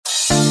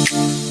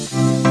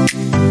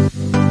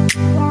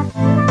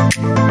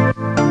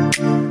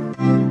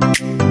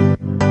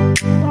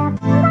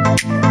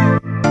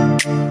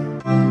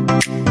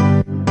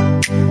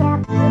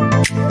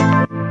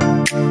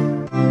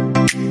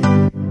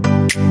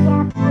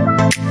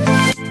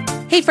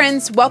Hey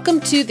friends, welcome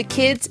to the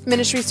Kids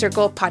Ministry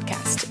Circle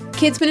podcast.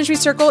 Kids Ministry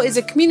Circle is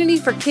a community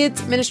for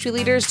kids ministry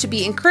leaders to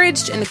be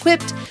encouraged and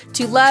equipped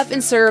to love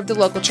and serve the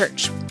local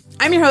church.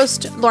 I'm your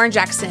host, Lauren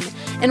Jackson,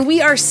 and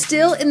we are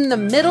still in the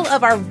middle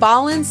of our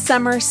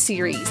Volun-Summer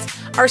series,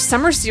 our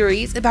summer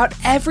series about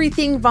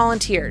everything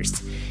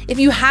volunteers. If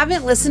you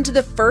haven't listened to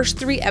the first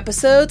 3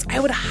 episodes, I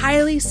would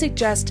highly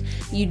suggest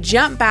you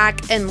jump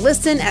back and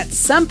listen at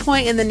some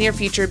point in the near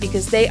future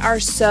because they are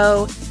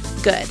so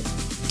good.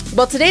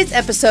 Well, today's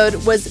episode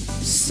was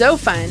so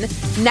fun.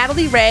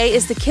 Natalie Ray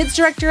is the kids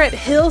director at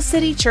Hill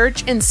City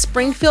Church in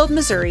Springfield,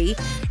 Missouri,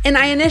 and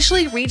I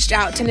initially reached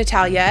out to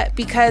Natalia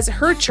because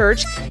her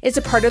church is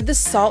a part of the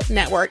SALT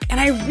network, and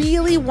I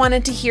really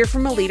wanted to hear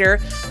from a leader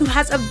who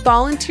has a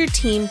volunteer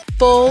team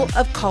full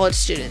of college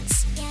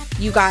students.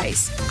 You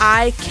guys,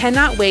 I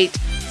cannot wait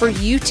for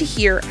you to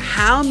hear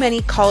how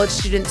many college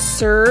students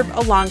serve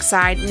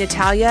alongside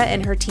Natalia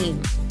and her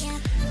team.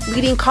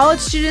 Leading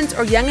college students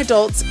or young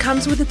adults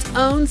comes with its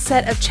own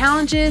set of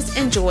challenges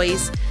and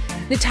joys.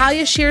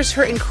 Natalia shares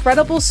her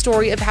incredible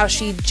story of how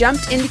she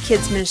jumped into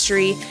kids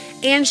ministry,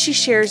 and she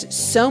shares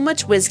so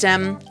much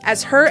wisdom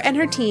as her and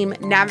her team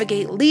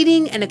navigate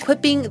leading and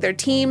equipping their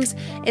teams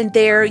in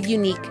their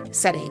unique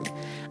setting.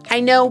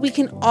 I know we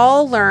can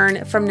all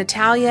learn from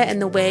Natalia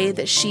and the way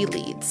that she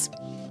leads.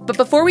 But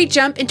before we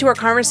jump into our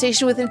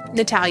conversation with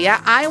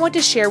Natalia, I want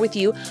to share with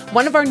you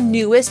one of our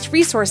newest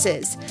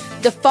resources.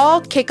 The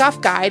Fall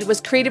Kickoff Guide was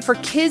created for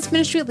kids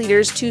ministry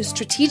leaders to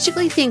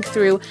strategically think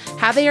through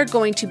how they are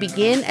going to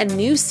begin a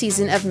new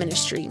season of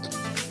ministry.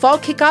 Fall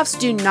kickoffs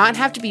do not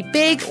have to be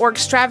big or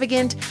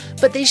extravagant,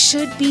 but they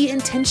should be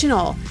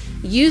intentional.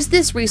 Use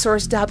this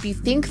resource to help you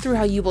think through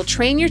how you will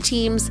train your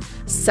teams,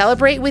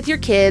 celebrate with your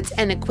kids,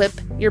 and equip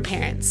your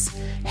parents.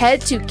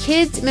 Head to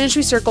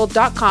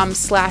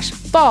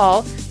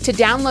kidsministrycircle.com/fall to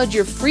download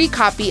your free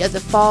copy of the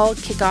Fall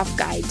Kickoff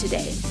Guide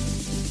today.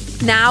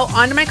 Now,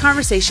 on to my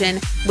conversation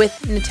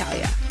with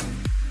Natalia.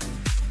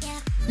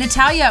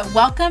 Natalia,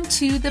 welcome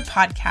to the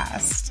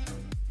podcast.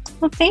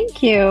 Well,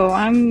 thank you.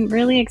 I'm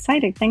really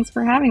excited. Thanks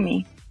for having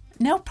me.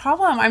 No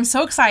problem. I'm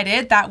so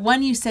excited that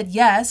one, you said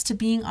yes to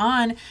being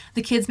on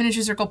the Kids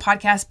Ministry Circle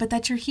podcast, but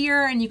that you're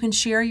here and you can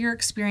share your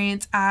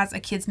experience as a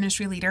kids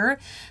ministry leader.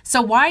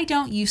 So why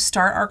don't you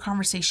start our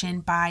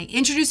conversation by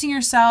introducing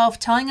yourself,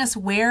 telling us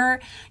where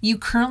you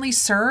currently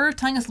serve,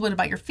 telling us a little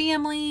bit about your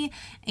family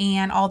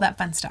and all that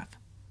fun stuff.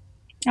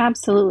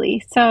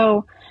 Absolutely.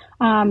 So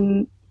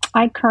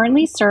I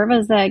currently serve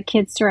as a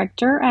kids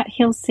director at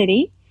Hill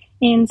City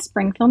in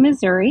Springfield,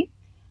 Missouri.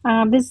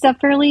 This is a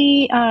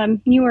fairly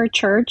newer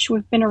church.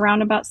 We've been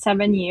around about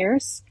 7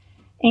 years,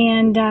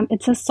 and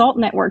it's a SALT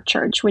network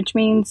church, which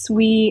means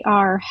we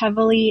are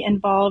heavily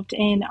involved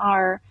in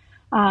our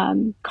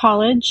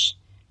college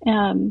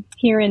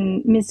here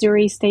in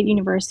Missouri State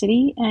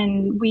University,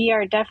 and we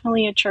are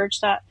definitely a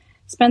church that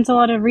spends a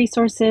lot of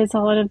resources, a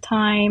lot of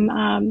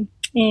time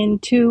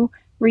into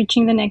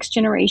reaching the next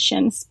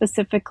generation,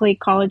 specifically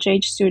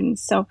college-age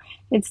students. So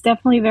it's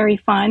definitely very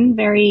fun,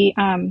 very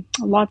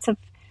lots of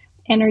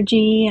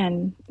energy,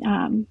 and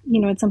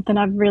it's something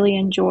I've really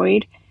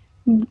enjoyed.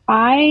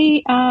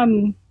 I've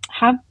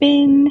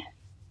been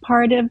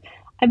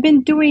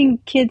doing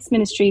kids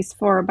ministries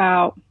for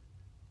about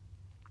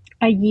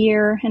a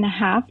year and a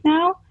half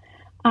now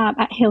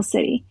at Hill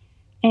City,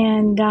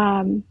 and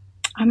I'm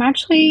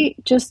actually,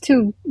 just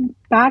to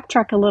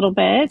backtrack a little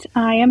bit,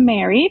 I am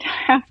married.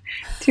 I have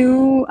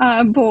 2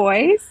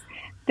 boys.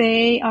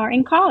 They are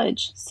in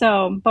college,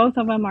 so both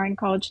of them are in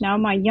college now.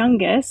 My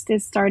youngest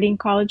is starting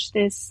college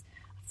this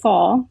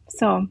fall,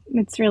 so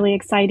it's really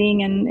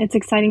exciting, and it's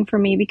exciting for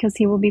me because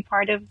he will be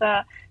part of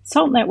the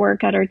SALT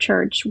network at our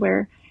church,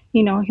 where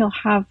he'll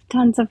have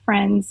tons of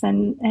friends,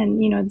 and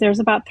there's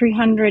about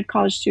 300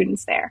 college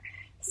students there.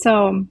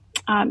 So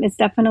it's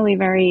definitely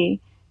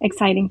very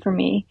exciting for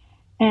me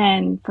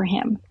and for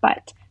him.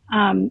 But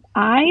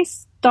I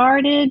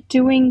started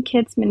doing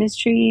kids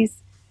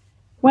ministries,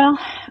 well,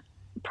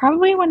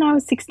 probably when I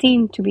was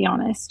 16, to be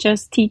honest,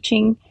 just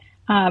teaching.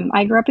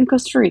 I grew up in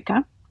Costa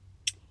Rica.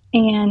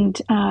 And,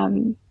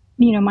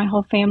 my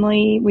whole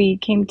family, we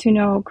came to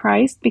know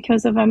Christ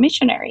because of a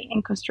missionary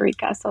in Costa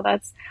Rica. So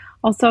that's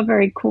also a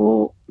very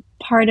cool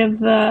part of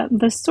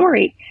the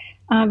story.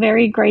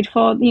 Very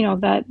grateful,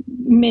 that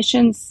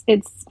missions,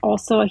 it's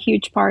also a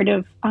huge part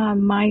of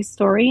my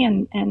story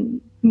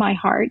and my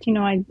heart.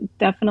 I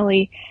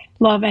definitely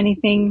love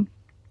anything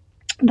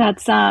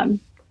that's, that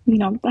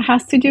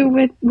has to do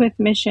with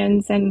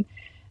missions. And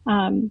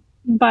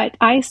but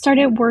I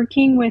started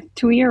working with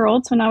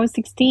 2-year-olds when I was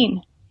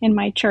 16. In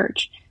my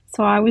church.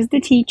 So I was the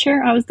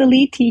teacher. I was the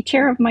lead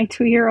teacher of my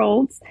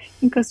 2-year-olds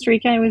in Costa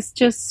Rica. It was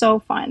just so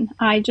fun.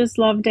 I just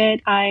loved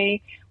it.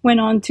 I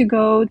went on to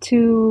go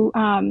to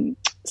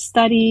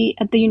study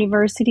at the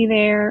university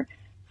there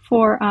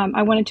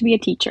I wanted to be a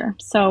teacher.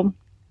 So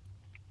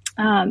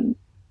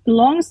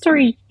long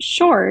story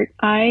short,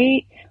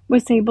 I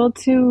was able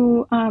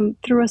to,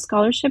 through a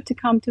scholarship, to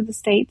come to the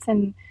States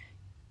and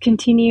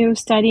continue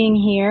studying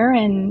here,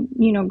 and,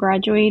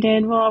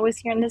 graduated while I was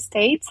here in the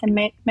States and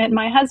met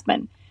my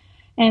husband.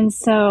 And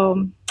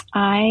so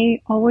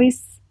I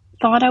always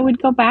thought I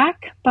would go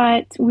back,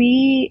 but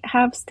we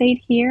have stayed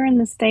here in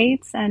the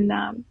States, and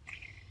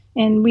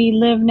we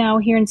live now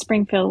here in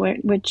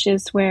Springfield, which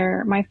is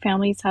where my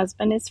family's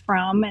husband is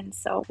from, and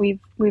so we've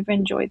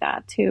enjoyed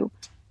that too.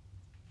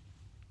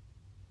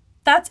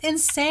 That's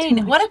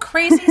insane. What a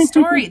crazy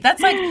story.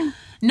 That's like,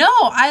 no,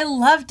 I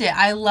loved it.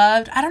 I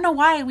don't know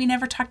why we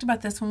never talked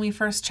about this when we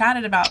first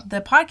chatted about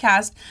the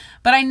podcast,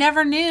 but I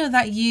never knew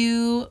that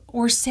you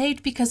were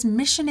saved because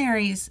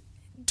missionaries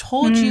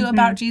told you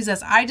about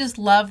Jesus. I just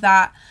love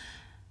that.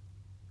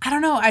 I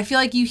don't know. I feel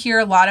like you hear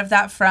a lot of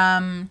that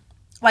from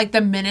like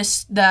the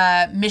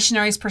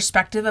missionary's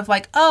perspective of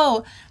like,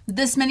 oh,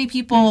 this many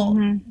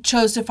people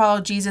chose to follow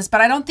Jesus.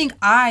 But I don't think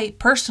I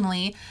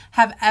personally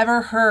have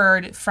ever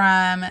heard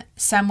from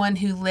someone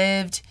who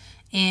lived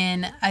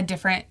in a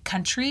different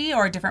country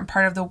or a different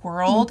part of the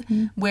world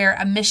where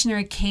a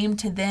missionary came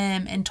to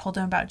them and told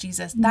them about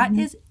Jesus. That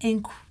is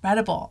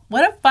incredible.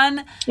 What a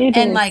fun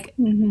and like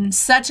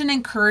such an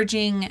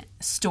encouraging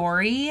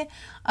story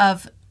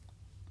of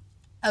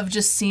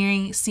just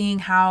seeing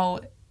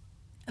how,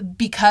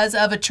 because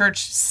of a church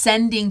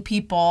sending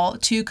people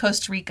to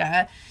Costa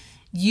Rica,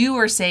 you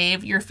were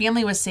saved, your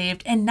family was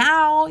saved, and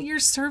now you're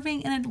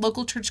serving in a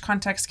local church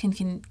context,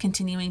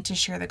 continuing to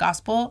share the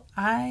gospel.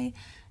 I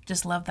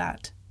just love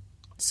that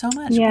so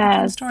much. What a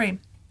fun story.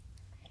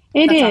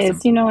 That's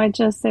awesome.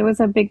 It was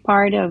a big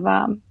part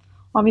of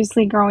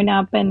obviously growing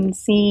up and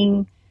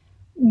seeing,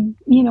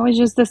 it's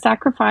just the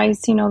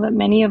sacrifice, that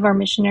many of our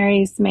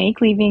missionaries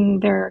make, leaving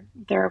their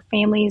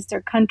families,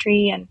 their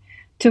country. And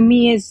to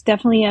me, it's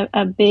definitely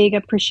a big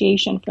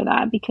appreciation for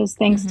that, because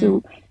thanks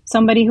to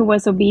somebody who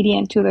was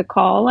obedient to the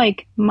call,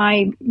 like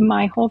my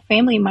whole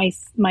family,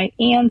 my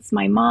aunts,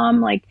 my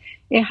mom, like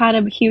it had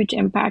a huge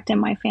impact in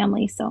my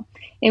family. So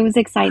it was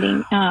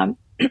exciting.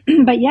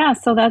 But yeah,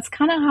 so that's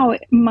kind of how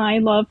my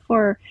love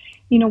for,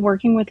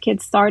 working with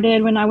kids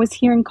started. When I was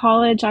here in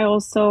college, I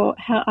also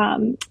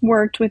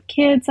worked with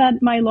kids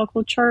at my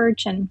local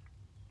church, and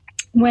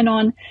went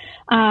on.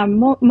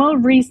 More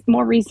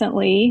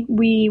recently,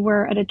 we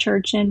were at a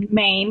church in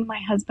Maine. My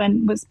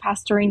husband was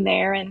pastoring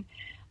there, and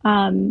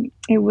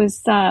it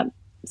was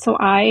so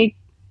I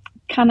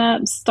kind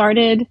of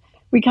started.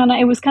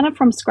 It was kind of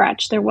from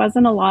scratch. There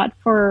wasn't a lot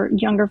for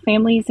younger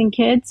families and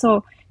kids,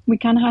 so we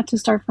kind of had to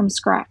start from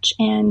scratch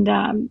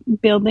and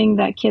building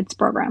that kids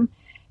program.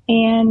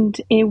 And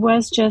it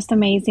was just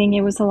amazing.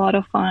 It was a lot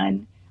of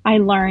fun. I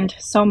learned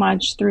so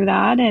much through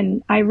that,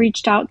 and I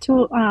reached out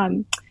to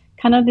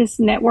kind of this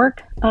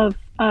network of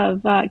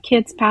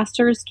kids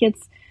pastors,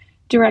 kids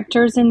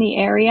directors in the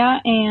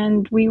area,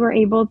 and we were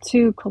able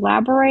to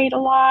collaborate a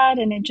lot,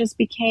 and it just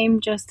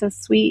became just a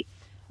sweet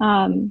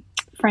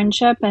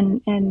friendship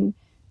and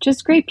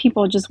just great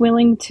people, just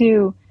willing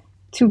to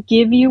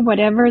give you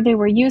whatever they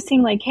were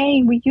using, like,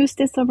 hey, we used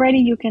this already,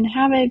 you can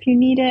have it if you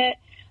need it.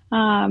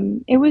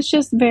 It was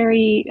just a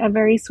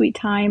very sweet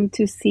time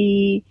to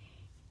see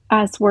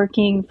us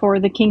working for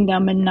the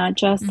kingdom, and not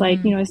just like,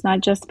 it's not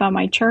just about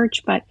my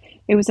church, but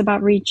it was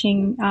about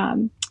reaching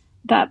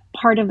that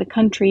part of the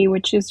country,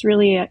 which is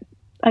really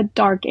a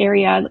dark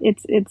area.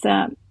 It's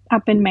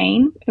up in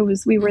Maine.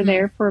 We were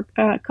there for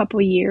a couple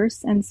of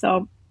years. And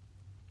so,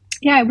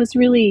 yeah, it was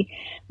really,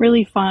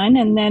 really fun.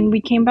 And then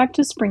we came back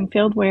to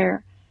Springfield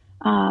where,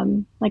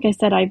 like I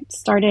said, I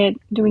started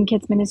doing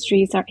kids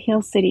ministries at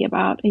Hill City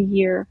about a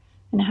year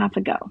and a half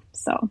ago.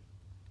 So.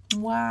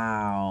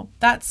 Wow.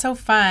 That's so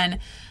fun.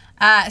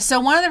 So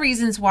one of the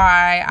reasons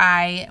why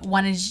I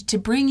wanted to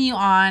bring you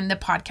on the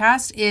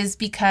podcast is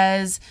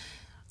because,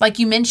 like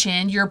you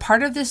mentioned, you're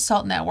part of this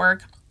SALT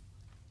network,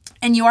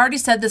 and you already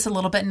said this a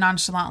little bit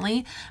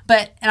nonchalantly,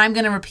 and I'm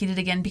going to repeat it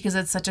again because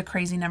it's such a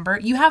crazy number.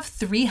 You have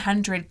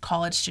 300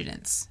 college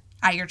students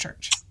at your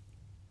church.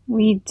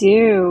 We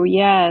do.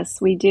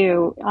 Yes, we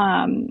do.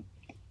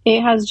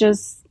 It has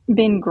just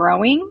been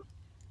growing.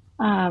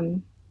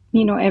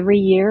 Every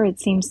year it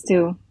seems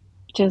to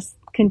just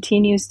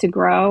continues to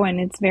grow, and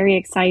it's very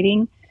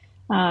exciting.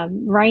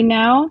 Right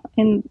now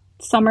in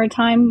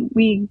summertime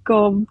we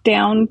go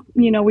down,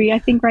 I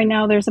think right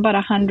now there's about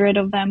 100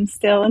 of them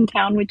still in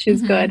town, which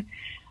is good.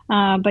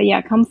 But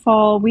yeah, come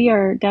fall, we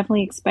are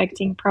definitely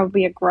expecting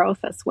probably a growth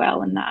as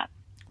well in that.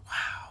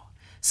 Wow.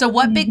 So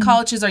what big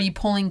colleges are you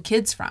pulling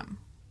kids from?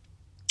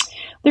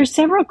 There's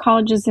several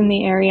colleges in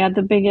the area.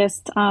 The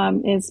biggest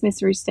is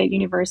Missouri State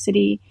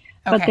University,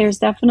 but there's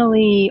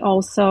definitely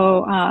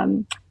also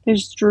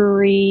there's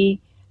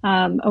Drury,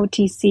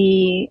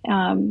 OTC.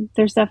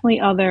 There's definitely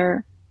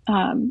other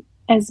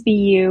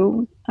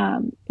SBU.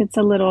 It's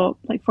a little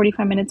like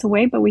 45 minutes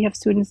away, but we have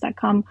students that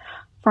come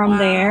from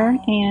there.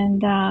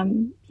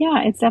 And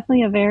it's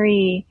definitely a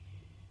very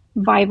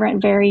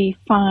vibrant, very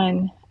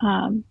fun,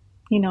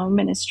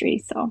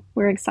 ministry. So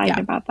we're excited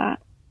about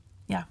that.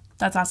 Yeah,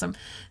 that's awesome.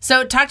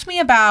 So talk to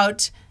me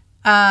about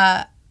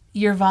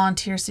your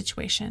volunteer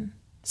situation.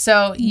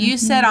 So you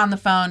said on the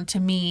phone to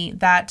me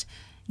that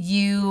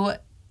you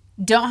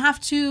don't have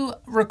to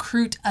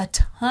recruit a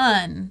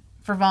ton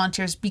for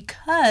volunteers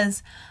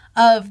because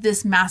of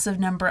this massive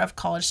number of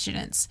college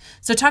students.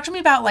 So talk to me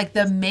about like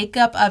the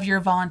makeup of your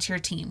volunteer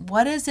team.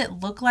 What does it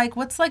look like?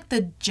 What's like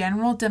the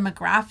general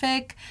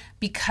demographic,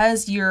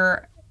 because you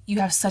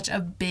have such a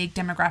big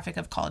demographic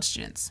of college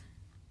students?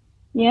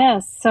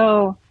 Yes.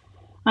 So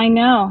I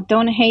know,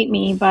 don't hate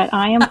me, but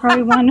I am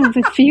probably one of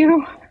the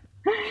few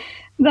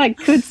that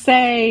could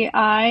say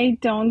I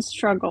don't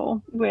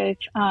struggle with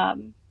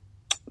getting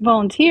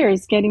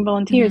volunteers.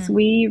 Mm-hmm.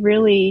 We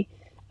really,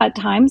 at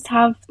times,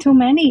 have too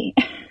many.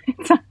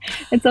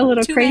 It's a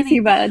little Too crazy, many.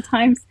 but at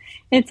times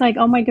it's like,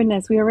 oh my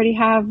goodness, we already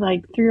have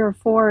like 3 or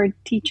 4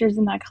 teachers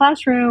in that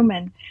classroom,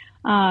 and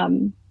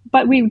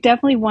but we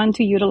definitely want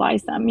to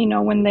utilize them.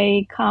 When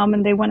they come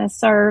and they want to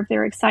serve,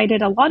 they're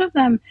excited. A lot of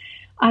them,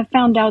 I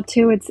found out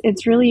too.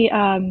 It's really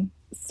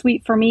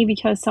sweet for me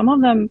because some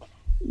of them,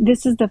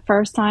 this is the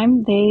first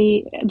time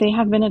they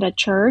have been at a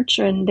church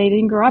and they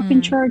didn't grow up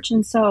in Mm. church,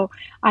 and so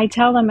I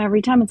tell them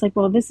every time, it's like,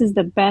 well, this is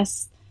the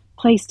best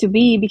place to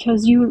be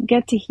because you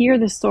get to hear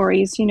the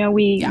stories. Yeah.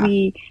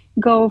 We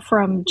go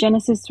from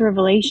Genesis to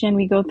Revelation,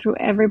 we go through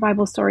every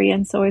Bible story,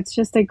 and so it's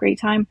just a great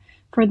time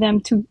for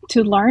them to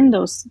learn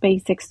those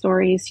basic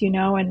stories,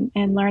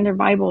 and learn their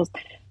Bibles.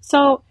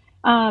 So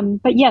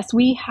but yes,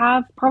 we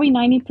have probably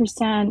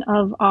 90%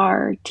 of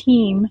our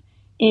team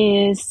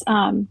is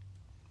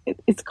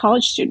it's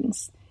college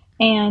students,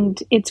 and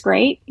it's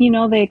great.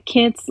 The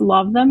kids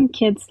love them.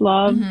 Kids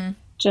love Mm-hmm.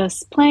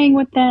 just playing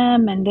with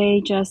them, and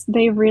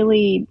they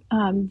really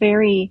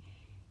very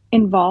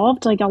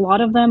involved. Like a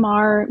lot of them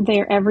are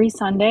there every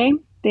Sunday.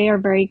 They are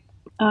very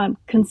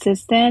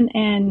consistent,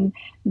 and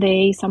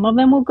some of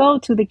them will go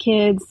to the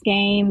kids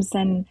games,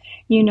 and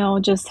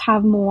just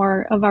have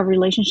more of a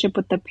relationship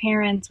with the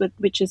parents,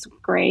 which is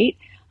great.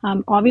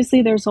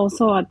 Obviously, there's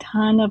also a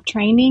ton of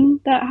training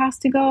that has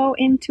to go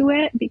into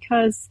it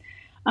because,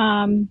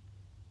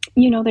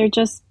 they're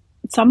just,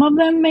 some of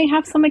them may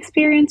have some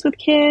experience with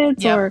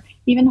kids Yep. or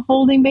even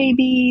holding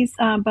babies,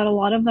 but a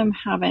lot of them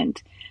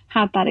haven't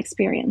had that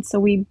experience. So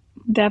we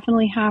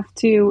definitely have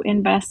to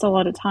invest a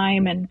lot of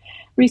time and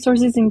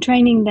resources in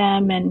training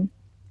them. And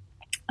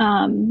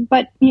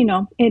but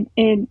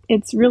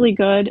it's really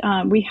good.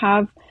 We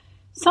have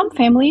some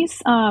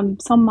families,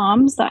 some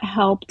moms that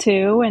help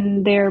too,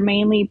 and they're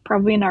mainly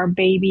probably in our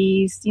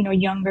babies,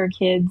 younger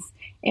kids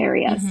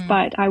areas. Mm-hmm.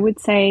 But I would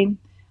say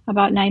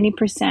about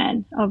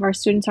 90% of our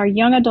students are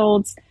young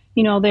adults,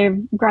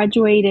 they've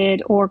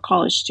graduated or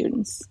college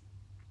students.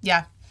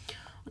 Yeah.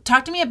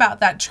 Talk to me about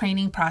that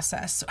training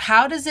process.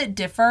 How does it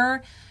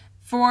differ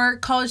for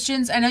college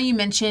students? I know you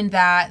mentioned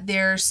that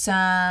there's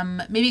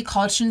some maybe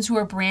college students who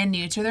are brand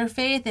new to their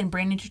faith and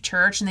brand new to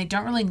church, and they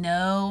don't really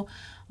know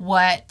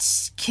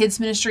what kids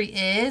ministry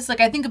is. Like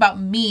I think about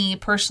me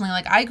personally,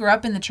 like I grew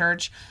up in the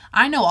church.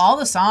 I know all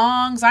the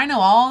songs. I know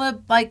all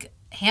the like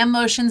hand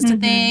motions to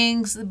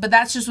things, but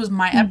that's just was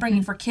my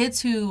upbringing. For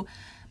kids who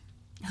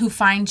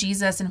find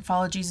Jesus and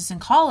follow Jesus in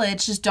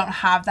college just don't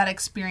have that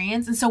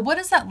experience. And so what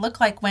does that look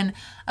like when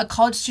a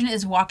college student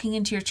is walking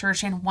into your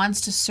church and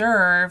wants to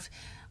serve?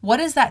 What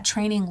does that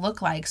training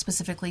look like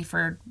specifically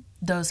for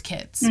those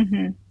kids?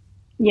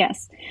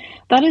 Yes,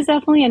 that is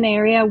definitely an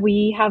area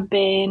we have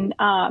been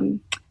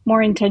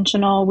more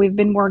intentional. We've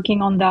been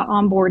working on the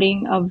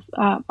onboarding of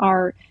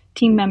our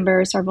team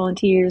members, our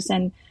volunteers.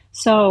 And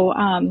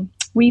so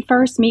we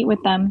first meet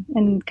with them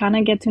and kind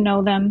of get to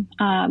know them,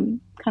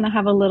 kind of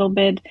have a little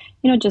bit,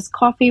 just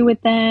coffee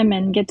with them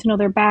and get to know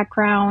their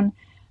background.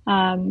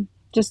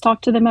 Just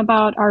talk to them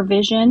about our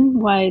vision,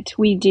 what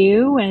we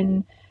do.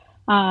 And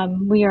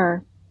we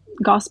are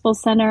gospel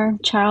center,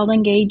 child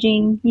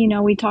engaging.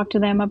 We talk to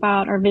them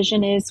about our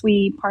vision is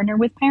we partner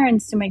with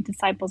parents to make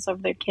disciples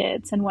of their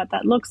kids and what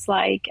that looks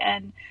like.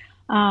 And,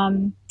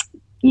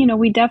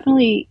 we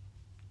definitely,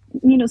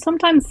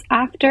 sometimes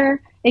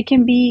after it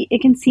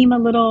can seem a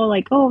little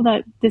like, oh,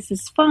 that this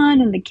is fun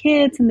and the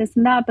kids and this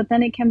and that, but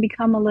then it can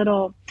become a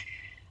little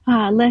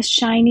less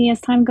shiny as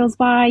time goes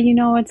by.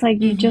 It's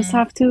like you just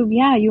have to,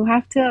 you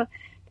have to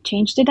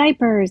change the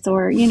diapers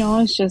or,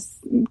 it's just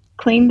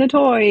clean the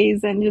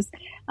toys and just,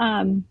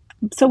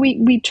 so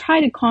we try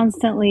to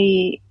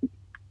constantly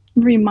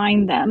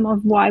remind them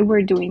of why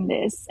we're doing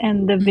this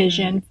and the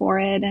vision for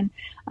it. And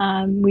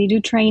we do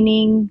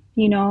training,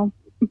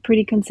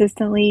 pretty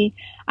consistently.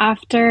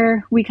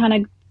 After we kind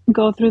of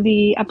go through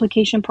the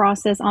application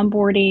process,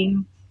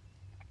 onboarding,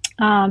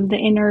 the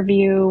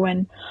interview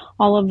and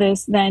all of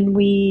this, then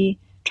we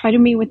try to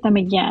meet with them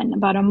again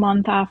about a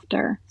month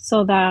after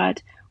so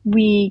that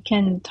we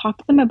can talk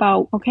to them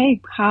about,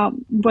 okay, how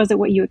was it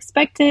what you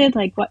expected?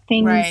 Like what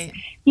things, Right.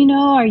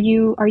 Are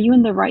you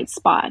in the right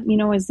spot?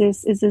 Is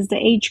this the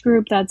age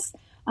group that's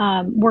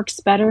works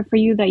better for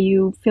you, that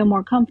you feel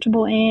more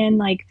comfortable in?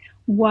 Like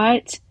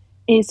what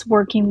is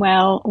working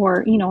well?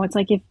 Or, it's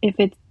like if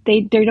it's,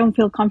 they don't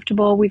feel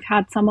comfortable. We've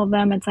had some of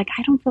them. It's like,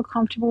 I don't feel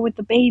comfortable with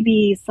the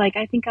babies. Like,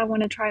 I think I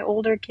want to try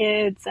older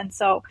kids. And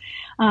so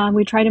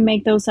we try to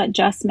make those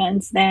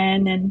adjustments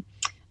then.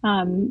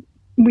 And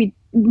we,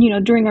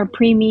 during our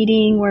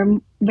pre-meeting, we're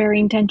very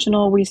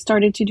intentional. We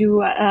started to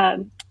do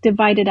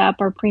divided up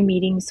our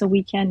pre-meetings so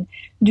we can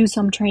do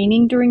some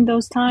training during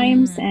those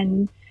times.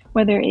 And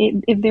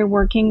if they're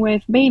working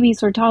with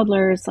babies or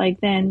toddlers,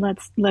 like then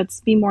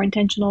let's be more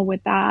intentional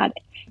with that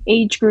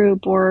age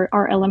group or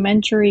our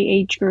elementary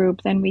age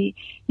group. Then we,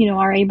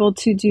 are able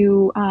to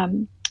do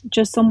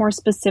just some more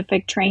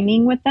specific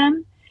training with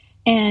them.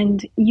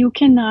 And you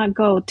cannot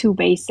go too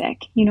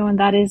basic, and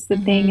that is the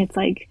thing. It's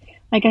like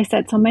I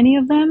said, so many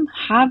of them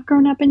have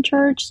grown up in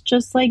church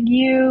just like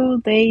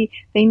you. They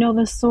know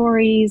the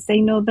stories, they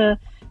know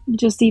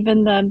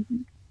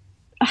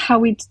how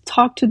we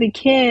talk to the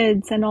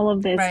kids and all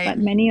of this, right. But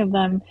many of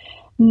them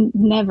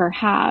never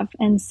have.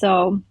 And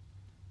so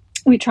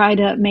we try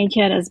to make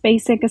it as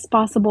basic as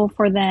possible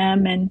for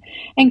them and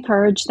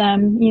encourage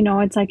them.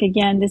 It's like,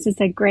 again, this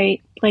is a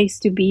great place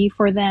to be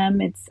for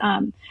them. It's,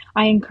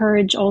 I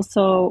encourage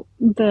also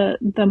the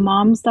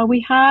moms that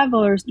we have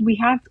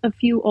a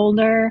few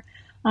older,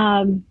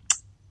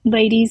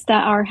 ladies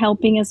that are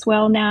helping as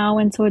well now.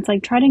 And so it's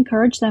like, try to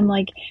encourage them,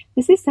 like,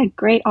 this is a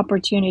great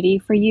opportunity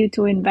for you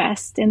to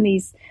invest in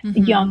these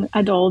young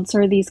adults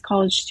or these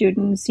college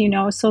students,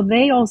 so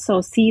they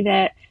also see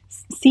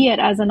it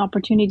as an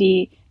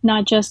opportunity,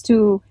 not just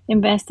to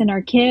invest in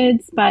our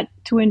kids, but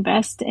to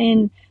invest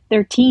in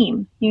their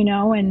team,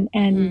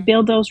 and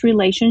build those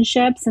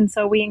relationships. And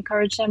so we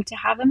encourage them to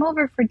have them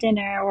over for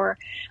dinner or,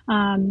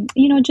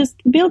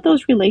 just build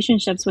those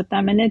relationships with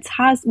them. And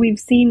we've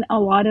seen a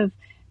lot of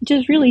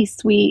just really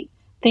sweet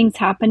things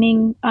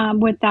happening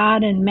with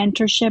that, and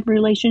mentorship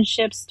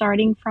relationships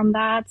starting from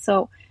that.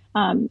 So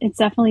it's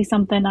definitely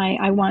something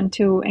I want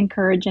to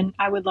encourage, and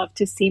I would love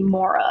to see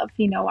more of.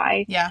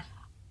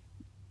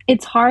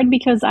 It's hard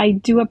because I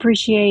do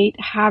appreciate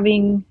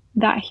having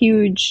that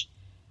huge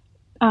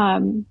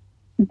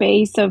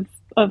base of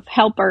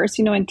helpers,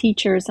 and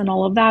teachers and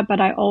all of that. But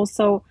I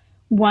also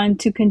want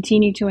to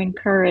continue to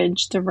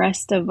encourage the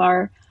rest of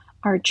our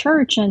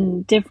church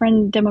and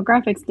different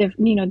demographics,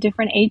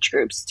 different age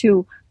groups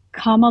to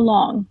come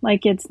along.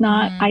 Like, it's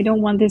not, I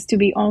don't want this to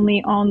be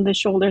only on the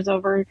shoulders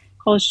of our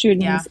college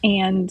students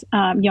and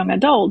young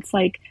adults.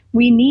 Like,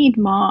 we need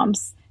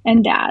moms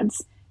and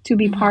dads to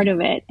be part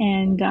of it.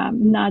 And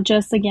not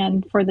just,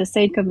 again, for the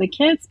sake of the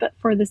kids, but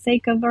for the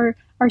sake of our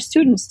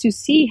students, to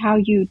see how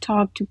you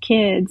talk to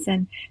kids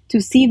and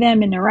to see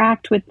them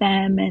interact with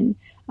them, and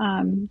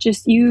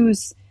just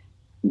use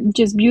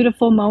just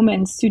beautiful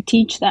moments to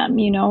teach them.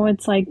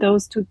 It's like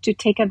those to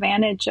take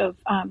advantage of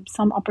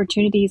some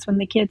opportunities when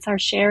the kids are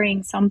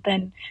sharing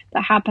something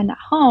that happened at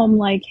home,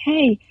 like,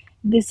 hey,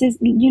 this is,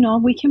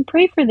 we can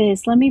pray for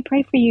this. Let me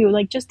pray for you.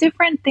 Like, just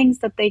different things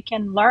that they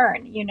can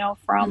learn,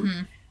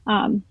 from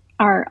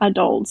our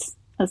adults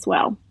as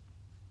well.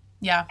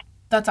 Yeah,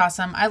 that's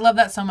awesome. I love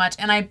that so much.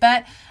 And I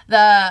bet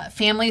the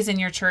families in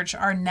your church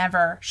are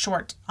never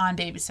short on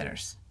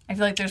babysitters. I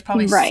feel like there's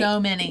probably so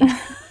many,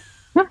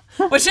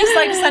 which is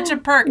like such a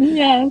perk.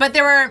 Yes. But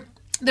there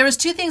was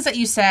two things that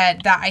you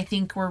said that I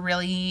think were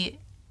really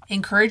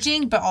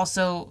encouraging, but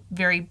also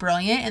very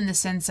brilliant, in the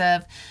sense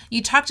of,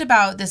 you talked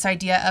about this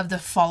idea of the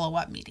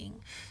follow-up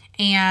meeting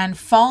and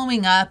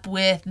following up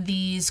with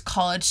these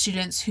college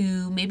students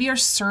who maybe are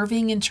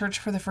serving in church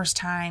for the first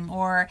time,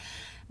 or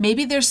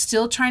maybe they're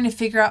still trying to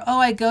figure out,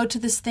 I go to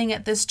this thing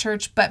at this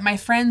church, but my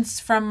friends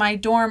from my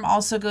dorm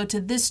also go to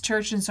this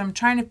church. And so I'm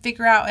trying to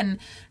figure out, and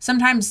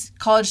sometimes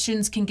college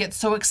students can get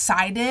so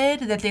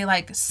excited that they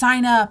like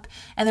sign up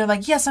and they're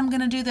like, yes, I'm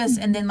going to do this.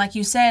 And then, like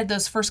you said,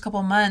 those first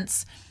couple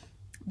months,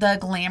 the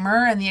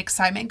glamour and the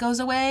excitement goes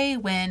away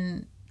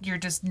when you're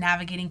just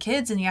navigating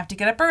kids and you have to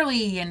get up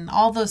early and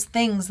all those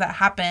things that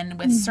happen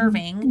with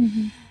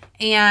serving.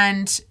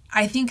 And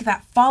I think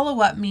that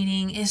follow-up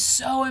meeting is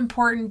so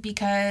important,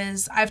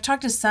 because I've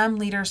talked to some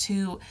leaders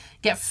who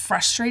get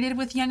frustrated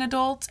with young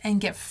adults and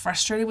get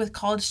frustrated with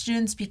college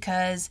students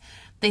because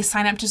they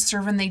sign up to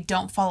serve and they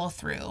don't follow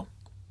through.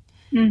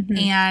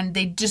 And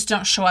they just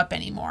don't show up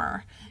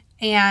anymore.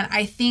 And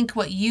I think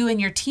what you and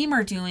your team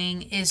are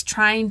doing is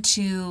trying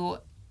to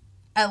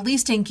at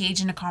least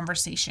engage in a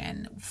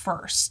conversation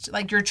first.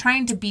 Like, you're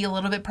trying to be a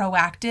little bit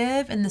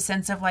proactive in the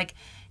sense of like,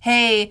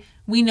 hey,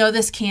 we know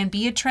this can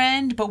be a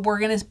trend, but we're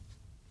going to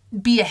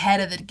be ahead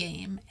of the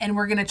game. And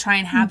we're going to try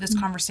and have this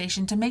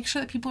conversation to make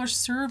sure that people are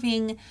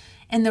serving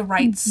in the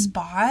right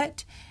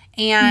spot.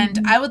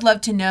 And I would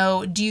love to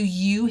know, do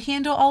you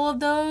handle all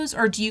of those,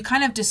 or do you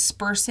kind of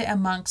disperse it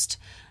amongst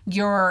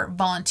your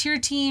volunteer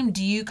team?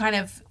 Do you kind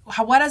of,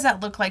 what does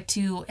that look like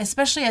to,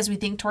 especially as we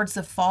think towards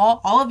the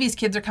fall, all of these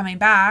kids are coming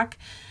back,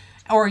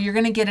 or you're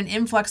going to get an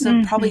influx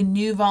of probably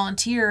new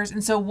volunteers.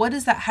 And so what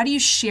is that? How do you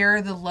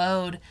share the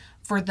load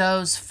for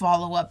those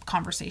follow-up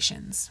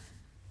conversations?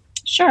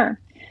 Sure.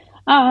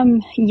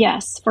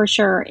 Yes, for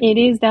sure. It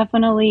is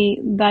definitely,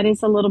 that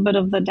is a little bit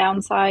of the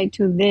downside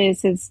to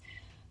this, is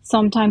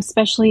sometimes,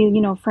 especially,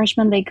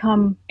 freshmen, they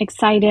come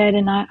excited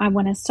and I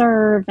want to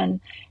serve, and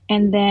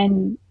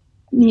then,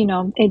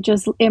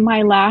 it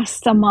might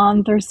last a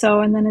month or so.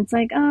 And then it's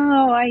like,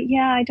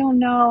 I don't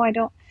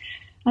know.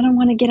 I don't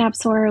want to get up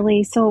so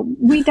early. So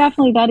we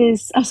definitely, that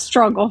is a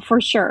struggle for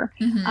sure.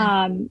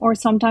 Mm-hmm. Or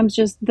sometimes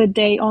just the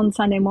day on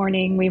Sunday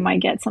morning, we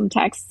might get some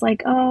texts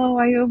like, oh,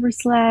 I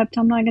overslept.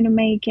 I'm not going to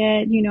make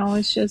it.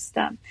 It's just,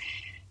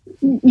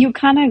 you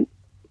kind of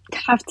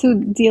have to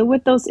deal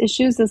with those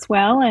issues as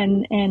well.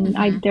 And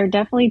Mm-hmm. they're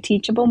definitely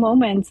teachable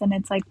moments. And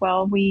it's like,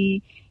 well,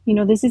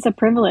 this is a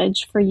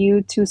privilege for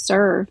you to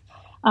serve.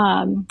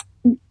 Um,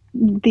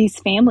 these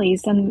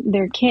families and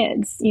their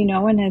kids,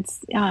 and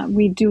it's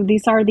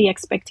these are the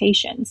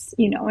expectations,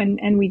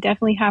 and we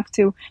definitely have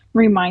to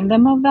remind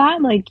them of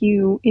that. Like,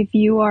 if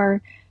you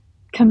are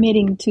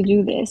committing to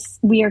do this,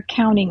 we are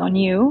counting on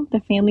you. The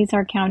families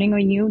are counting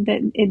on you.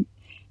 That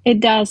it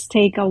does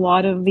take a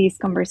lot of these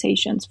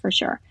conversations for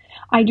sure.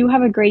 I do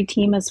have a great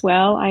team as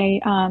well.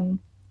 I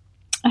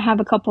have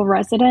a couple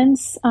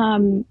residents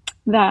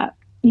that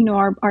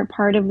are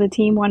part of the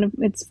team. One of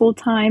it's full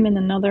time, and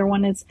another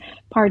one is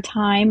part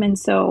time. And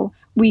so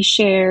we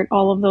shared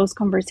all of those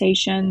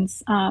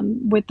conversations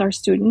with our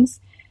students.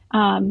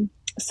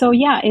 So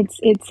yeah,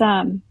 it's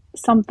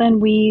something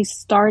we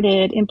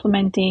started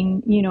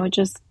implementing.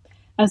 Just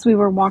as we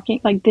were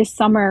walking, like this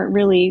summer,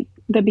 really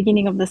the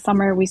beginning of the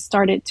summer, we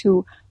started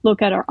to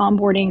look at our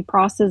onboarding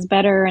process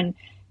better, and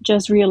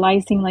just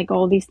realizing like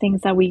all these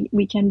things that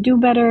we can do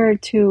better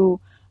to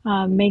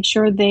make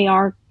sure they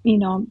are,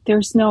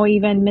 there's no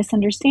even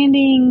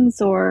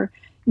misunderstandings, or,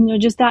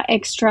 just that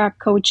extra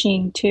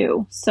coaching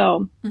too.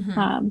 So,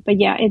 Mm-hmm. but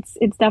yeah,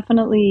 it's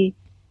definitely,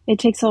 it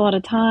takes a lot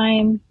of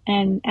time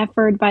and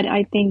effort, but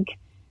I think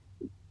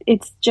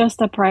it's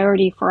just a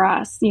priority for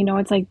us.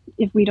 It's like,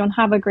 if we don't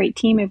have a great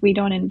team, if we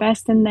don't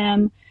invest in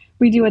them,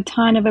 we do a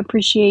ton of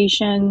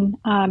appreciation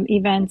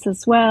events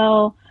as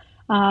well,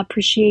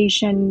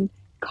 appreciation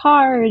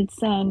cards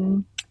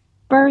and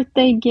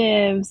birthday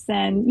gifts,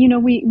 and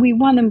we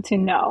want them to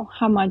know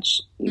how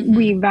much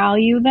we Mm-hmm.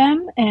 value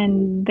them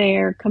and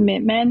their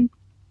commitment.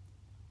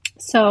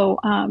 So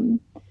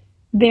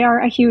they are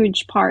a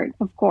huge part,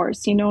 of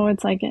course.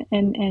 It's like,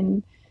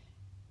 and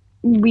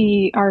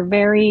we are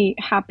very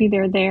happy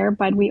they're there,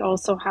 but we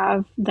also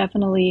have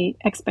definitely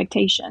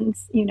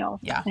expectations,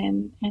 Yeah.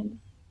 and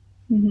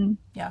mhm.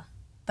 Yeah.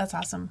 That's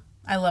awesome.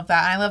 I love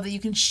that. I love that you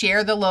can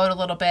share the load a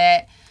little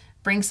bit,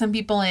 bring some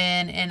people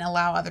in, and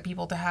allow other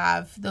people to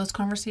have those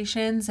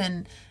conversations.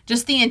 And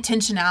just the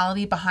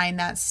intentionality behind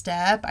that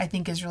step, I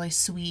think, is really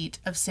sweet,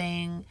 of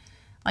saying,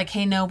 like,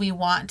 hey, no, we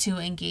want to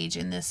engage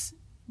in this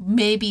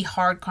maybe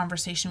hard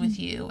conversation with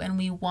you. And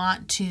we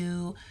want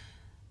to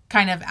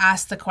kind of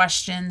ask the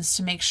questions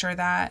to make sure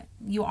that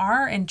you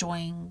are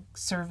enjoying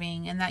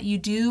serving, and that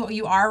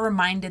you are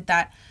reminded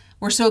that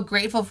we're so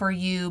grateful for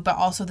you, but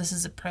also this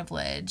is a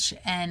privilege.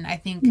 And I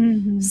think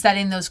Mhm.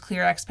 setting those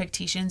clear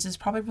expectations is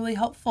probably really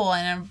helpful,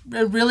 and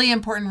a really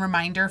important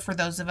reminder for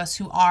those of us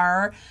who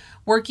are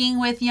working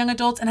with young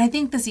adults. And I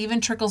think this even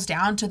trickles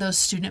down to those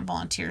student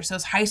volunteers,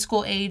 those high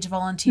school age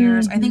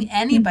volunteers. I think Mhm.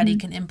 anybody Mhm.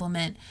 can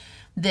implement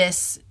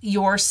this,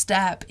 your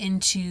step,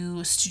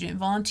 into student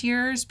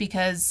volunteers,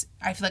 because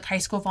I feel like high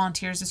school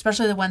volunteers,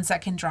 especially the ones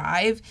that can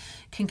drive,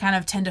 can kind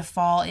of tend to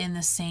fall in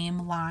the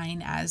same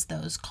line as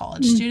those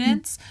college Mhm.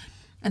 students.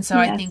 And so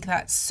I Yes. think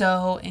that's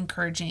so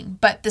encouraging.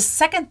 But the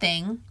second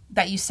thing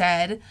that you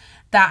said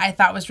that I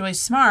thought was really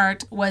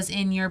smart was,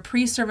 in your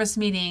pre-service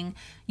meeting,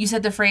 you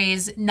said the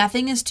phrase,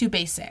 nothing is too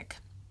basic.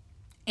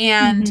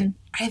 And Mhm.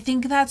 I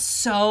think that's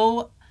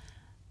so,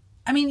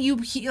 I mean, you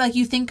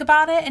think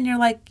about it and you're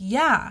like,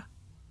 yeah,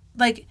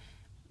 like,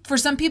 for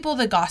some people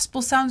the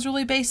gospel sounds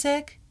really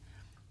basic,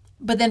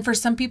 but then for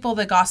some people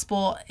the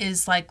gospel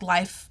is like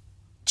life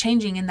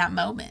changing in that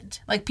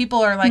moment. Like, people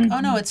are like, oh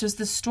no, Mhm. it's just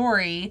this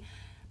story.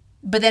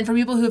 But then for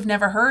people who have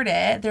never heard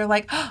it, they're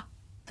like, oh,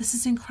 this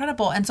is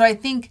incredible. And so I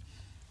think,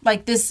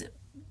 like, this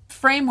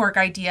framework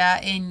idea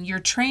in your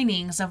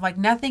trainings of, like,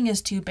 nothing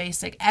is too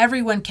basic.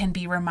 Everyone can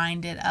be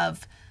reminded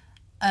of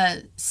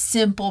a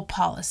simple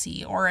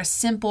policy, or a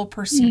simple Mhm.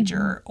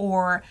 procedure,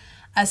 or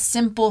a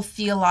simple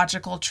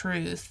theological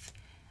truth,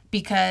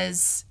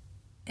 because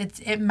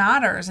it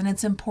matters and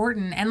it's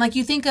important. And, like,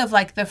 you think of,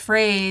 like, the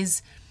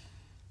phrase,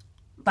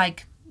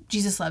 like,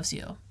 Jesus loves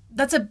you.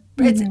 It's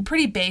Mhm.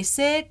 pretty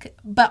basic,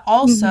 but Mhm.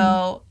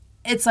 also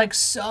it's, like,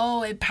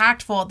 so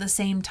impactful at the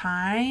same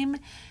time.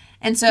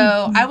 And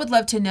so I Mhm. would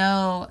love to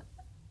know,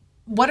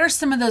 what are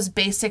some of those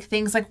basic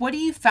things? Like, what do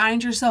you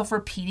find yourself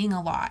repeating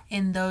a lot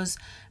in those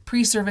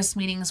pre-service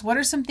meetings? What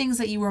are some things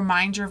that you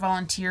remind your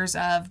volunteers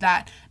of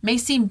that may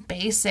seem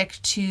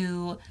basic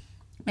to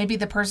maybe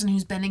the person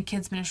who's been in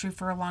kids ministry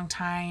for a long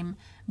time,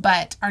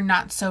 but are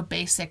not so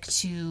basic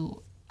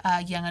to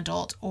a young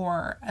adult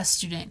or a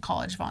student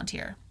college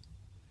volunteer?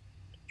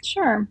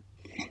 Sure.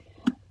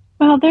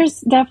 Well,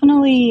 there's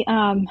definitely,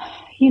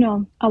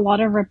 a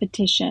lot of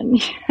repetition.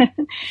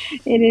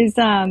 It is,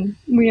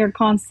 we are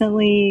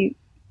constantly,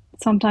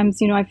 sometimes,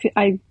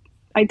 I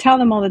tell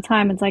them all the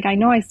time, it's like, I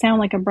know I sound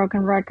like a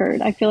broken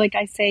record. I feel like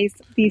I say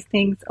these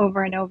things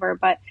over and over,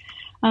 but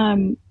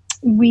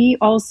we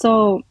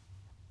also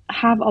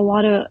have a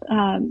lot of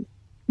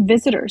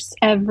visitors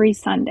every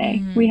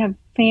Sunday. We have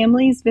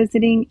families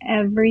visiting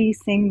every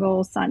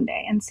single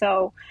Sunday. And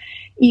so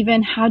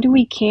even how do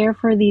we care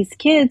for these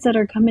kids that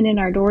are coming in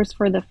our doors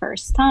for the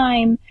first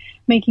time,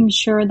 making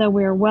sure that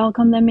we're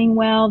welcoming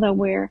well, that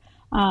we're,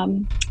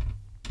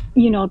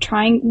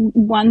 trying.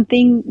 One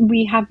thing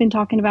we have been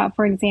talking about,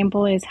 for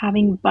example, is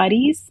having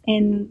buddies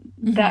in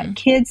the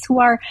kids who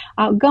are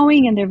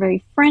outgoing and they're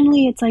very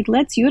friendly. It's like,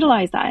 let's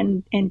utilize that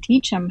and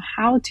teach them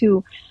how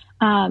to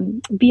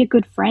be a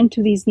good friend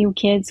to these new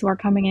kids who are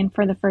coming in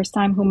for the first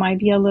time, who might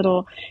be a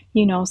little,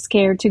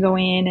 scared to go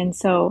in. And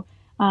so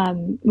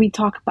we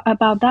talk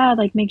about that,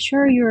 like make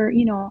sure you're,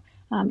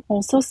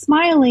 also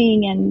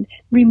smiling and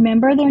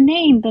remember their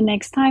name the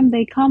next time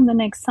they come the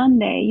next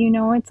Sunday.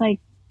 It's like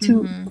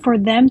for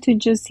them to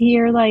just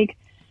hear like,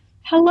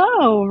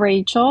 hello,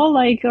 Rachel,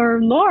 like,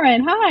 or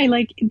Lauren, hi,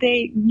 like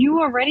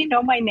you already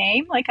know my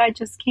name. Like I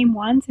just came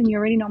once and you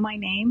already know my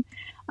name.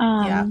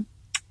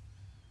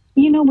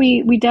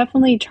 We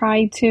definitely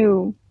try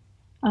to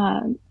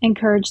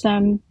encourage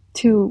them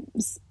to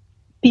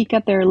speak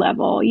at their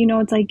level.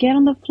 It's like get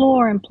on the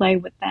floor and play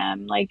with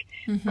them. Like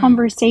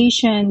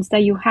conversations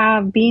that you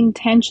have, be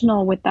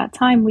intentional with that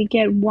time. We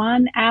get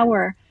 1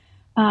 hour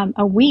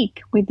a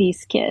week with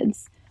these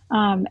kids.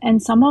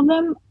 And some of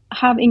them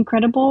have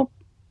incredible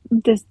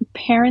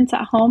parents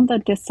at home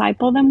that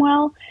disciple them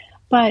well.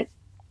 But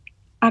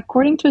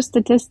according to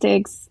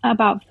statistics,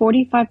 about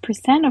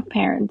 45% of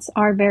parents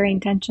are very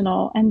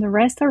intentional and the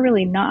rest are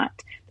really not.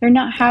 They're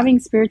not having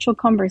spiritual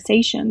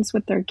conversations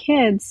with their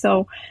kids.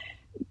 So,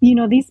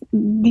 these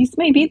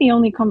may be the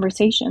only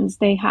conversations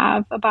they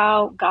have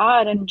about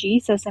God and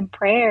Jesus and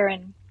prayer.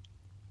 And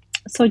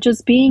so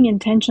just being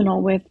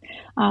intentional with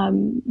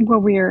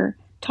what we're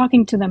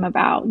talking to them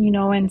about,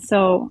 and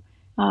so,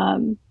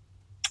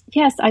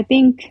 yes, I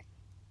think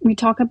we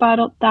talk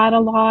about that a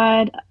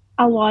lot.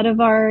 A lot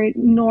of our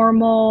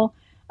normal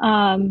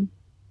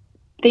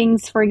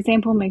things, for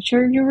example, make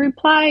sure you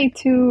reply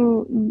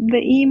to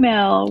the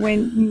email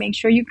make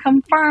sure you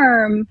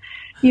confirm,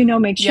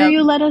 make sure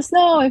you let us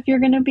know if you're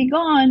going to be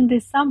gone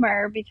this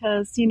summer,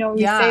 because, we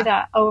say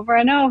that over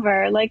and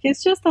over. Like,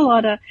 it's just a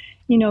lot of,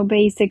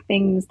 basic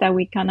things that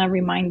we kind of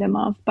remind them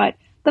of. But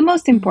the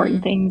most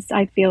important things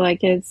I feel like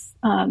is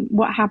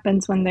what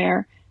happens when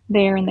they're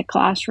there in the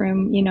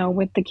classroom,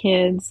 with the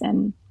kids,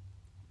 and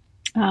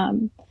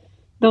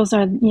those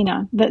are,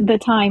 the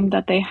time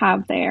that they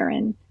have there,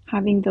 and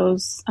having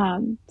those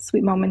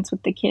sweet moments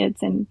with the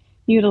kids and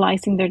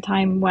utilizing their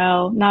time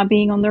well, not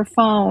being on their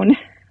phone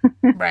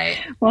right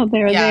while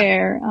they're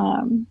there.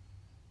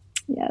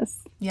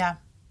 Yes. Yeah,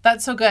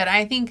 that's so good.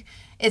 I think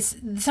it's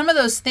some of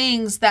those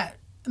things that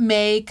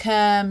may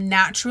come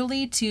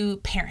naturally to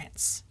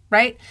parents,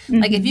 right?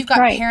 Like if you've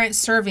got parents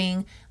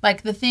serving,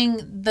 like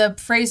the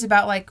phrase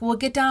about like, well,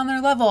 get down on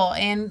their level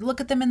and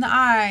look at them in the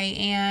eye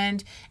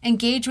and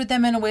engage with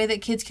them in a way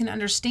that kids can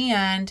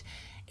understand.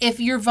 If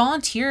your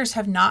volunteers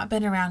have not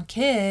been around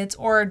kids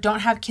or don't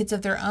have kids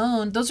of their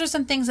own, those are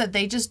some things that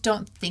they just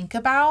don't think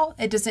about.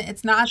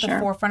 It's not at the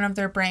forefront of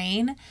their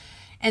brain.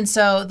 And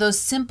so those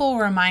simple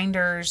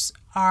reminders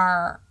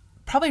are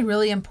probably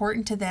really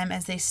important to them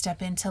as they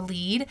step in to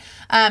lead.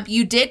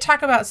 You did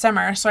talk about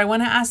summer, so I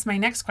want to ask my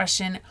next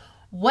question.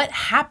 What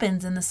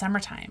happens in the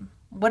summertime?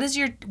 What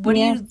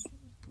happens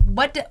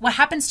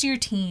to your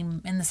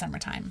team in the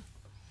summertime?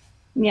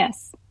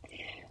 Yes.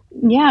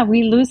 Yeah,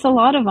 we lose a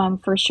lot of them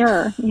for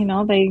sure.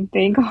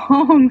 They go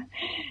home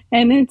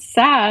and it's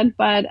sad,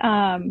 but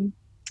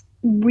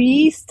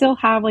we still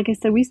have, like I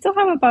said, we still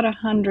have about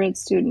 100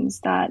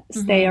 students that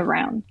stay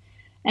around.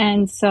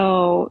 And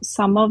so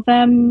some of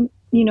them,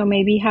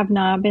 maybe have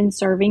not been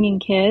serving in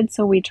kids.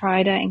 So we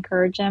try to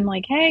encourage them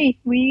like, hey,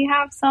 we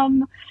have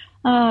some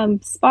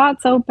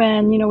spots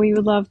open, we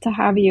would love to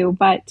have you.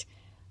 But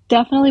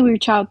definitely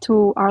reach out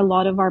to a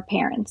lot of our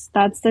parents.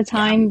 That's the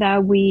time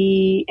that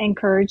we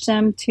encourage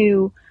them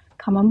to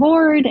come on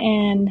board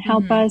and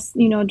help us,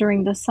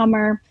 during the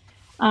summer.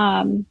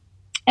 And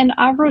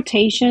our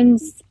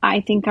rotations,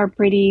 I think, are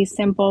pretty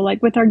simple.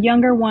 Like with our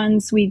younger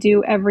ones, we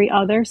do every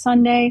other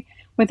Sunday.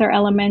 With our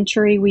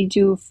elementary, we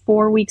do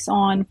 4 weeks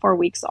on, 4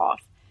 weeks off.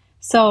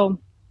 So,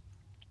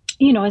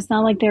 it's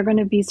not like they're going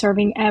to be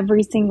serving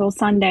every single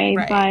Sunday,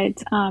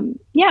 but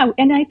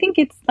and I think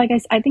it's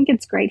I think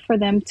it's great for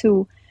them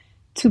to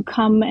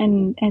come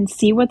and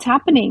see what's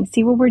happening,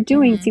 see what we're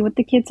doing, see what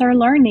the kids are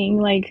learning.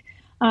 Like,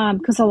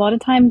 because a lot of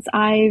times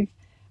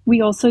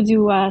we also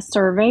do a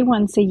survey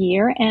once a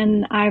year,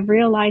 and I've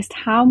realized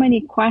how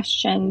many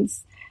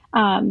questions,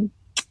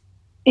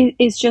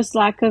 it's just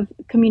lack of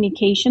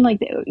communication. Like,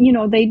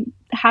 they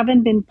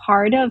haven't been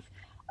part of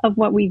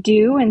what we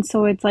do. And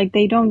so it's like,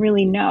 they don't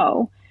really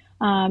know,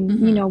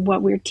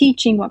 what we're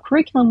teaching, what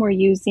curriculum we're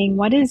using,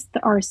 what is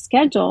our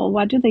schedule,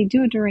 what do they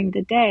do during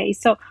the day,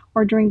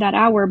 or during that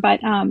hour.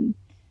 But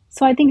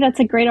so I think that's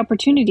a great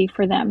opportunity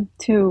for them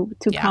to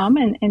come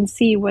and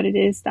see what it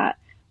is that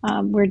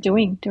we're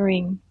doing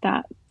during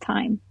that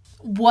time.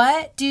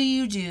 What do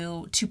you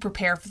do to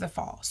prepare for the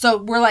fall? So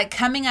we're like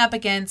coming up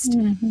against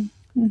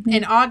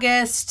in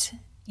August,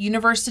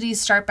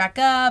 universities start back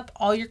up,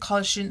 all your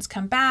college students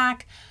come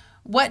back.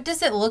 What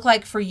does it look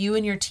like for you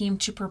and your team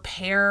to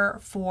prepare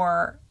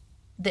for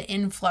the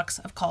influx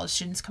of college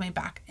students coming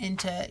back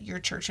into your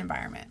church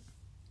environment?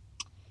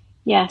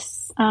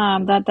 Yes,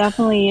 that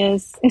definitely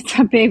is. It's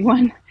a big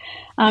one.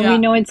 We Yeah.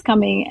 know it's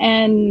coming.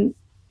 And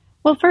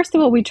well, first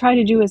of all, we try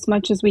to do as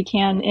much as we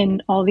can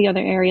in all the other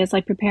areas,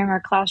 like preparing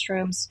our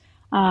classrooms,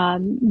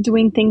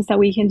 doing things that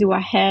we can do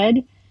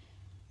ahead.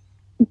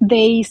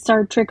 They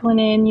start trickling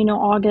in,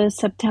 August,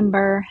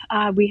 September.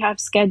 We have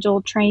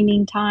scheduled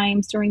training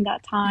times during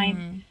that time.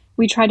 Mm-hmm.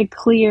 We try to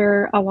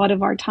clear a lot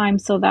of our time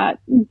so that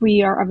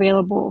we are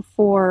available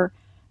for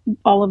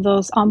all of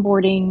those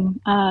onboarding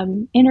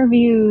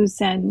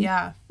interviews and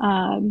Yeah.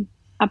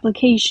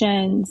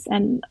 applications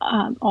and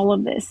all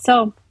of this.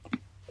 So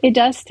it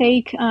does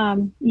take,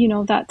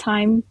 that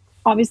time.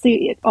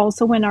 Obviously, it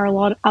also when a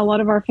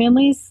lot of our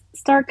families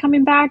start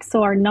coming back,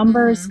 so our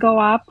numbers Mm-hmm. go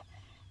up.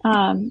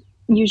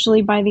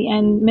 Usually by the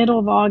end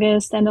of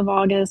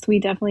August, we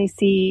definitely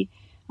see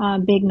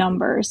big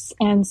numbers,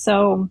 and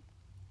so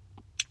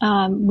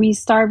we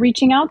start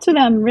reaching out to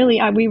them. Really,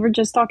 we were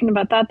just talking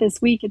about that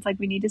this week. It's like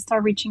we need to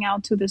start reaching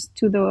out to the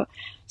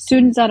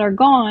students that are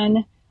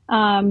gone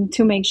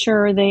to make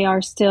sure they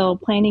are still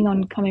planning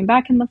on coming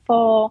back in the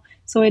fall.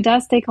 So it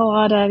does take a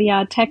lot of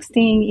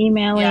texting,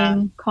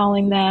 emailing,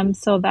 calling them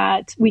so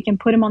that we can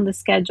put them on the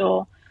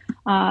schedule.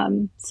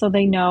 So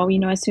they know,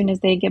 as soon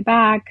as they get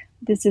back,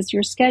 this is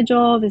your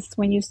schedule. This is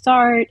when you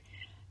start,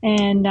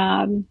 and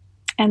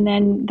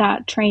then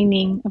that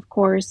training, of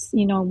course,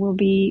 will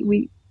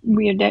be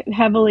we are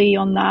heavily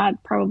on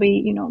that.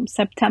 Probably,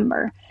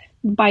 September.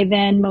 By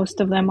then,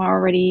 most of them are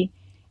already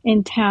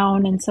in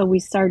town, and so we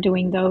start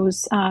doing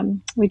those.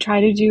 We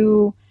try to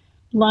do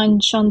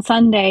lunch on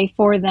Sunday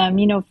for them.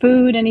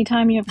 Food.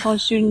 Anytime you have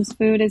college students,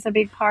 food is a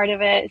big part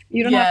of it. If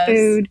you don't have Yes.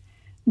 food,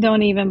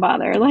 don't even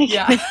bother.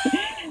 Yeah.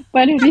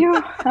 But if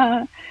you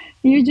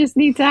you just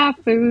need to have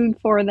food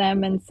for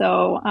them, and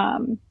so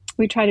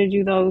we try to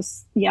do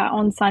those.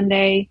 On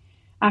Sunday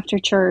after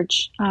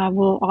church,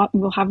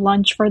 we'll have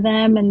lunch for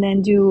them, and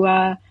then do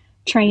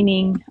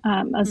training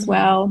as Mm-hmm.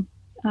 well.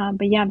 But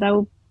that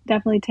will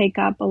definitely take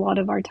up a lot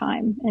of our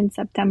time in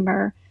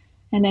September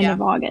and end Yeah.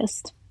 of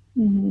August.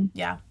 Mm-hmm.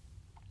 Yeah.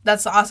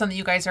 That's awesome that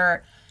you guys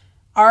are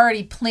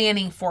already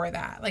planning for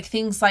that. Like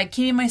things like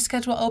keeping my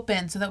schedule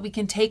open so that we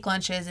can take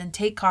lunches and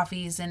take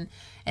coffees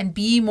and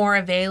be more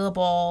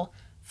available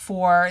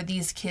for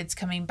these kids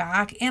coming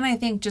back. And I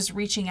think just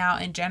reaching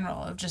out in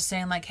general of just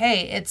saying like,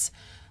 hey, it's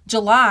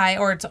July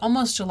or it's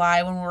almost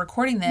July when we're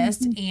recording this,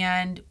 Mm-hmm.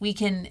 and we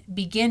can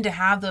begin to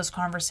have those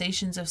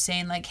conversations of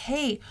saying like,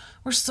 hey,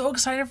 we're so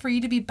excited for you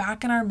to be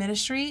back in our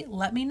ministry.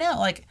 Let me know.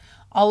 Like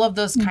all of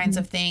those kinds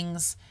Mm-hmm. of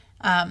things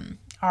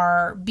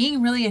are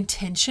being really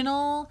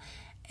intentional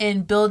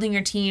in building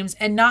your teams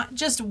and not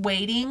just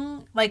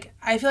waiting. Like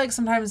I feel like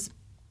sometimes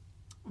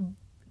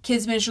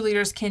kids ministry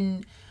leaders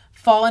can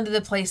fall into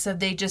the place of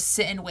they just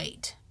sit and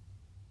wait.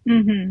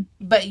 Mm-hmm.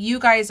 But you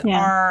guys Yeah.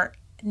 are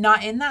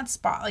not in that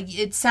spot. Like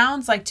it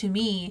sounds like to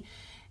me,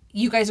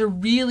 you guys are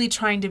really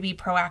trying to be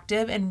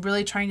proactive and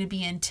really trying to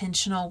be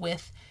intentional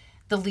with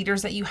the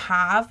leaders that you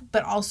have,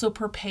 but also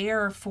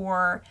prepare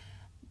for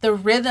the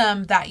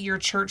rhythm that your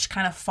church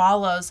kind of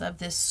follows of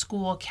this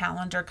school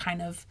calendar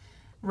kind of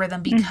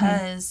rhythm,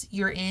 because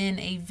you're in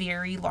a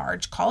very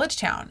large college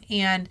town.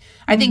 And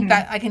I think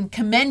that I can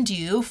commend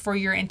you for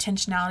your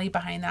intentionality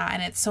behind that.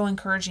 And it's so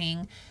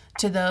encouraging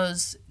to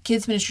those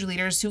kids ministry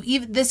leaders who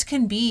even this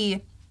can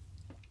be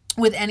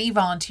with any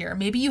volunteer.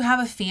 Maybe you have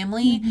a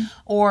family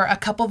or a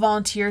couple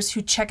volunteers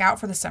who check out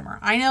for the summer.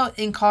 I know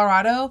in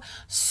Colorado,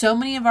 so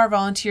many of our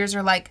volunteers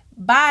are like,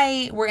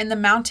 bye, we're in the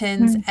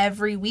mountains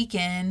every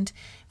weekend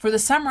for the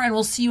summer and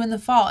we'll see you in the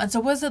fall. And so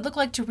what does it look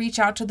like to reach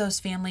out to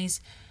those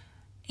families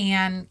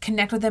and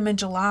connect with them in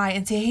July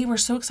and say, hey, we're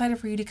so excited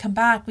for you to come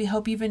back. We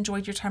hope you've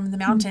enjoyed your time in the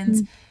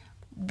mountains.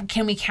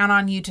 Can we count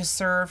on you to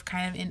serve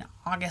kind of in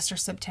August or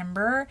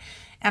September?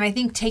 And I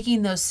think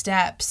taking those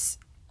steps,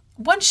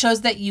 one,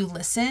 shows that you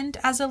listened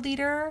as a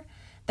leader,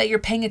 that you're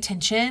paying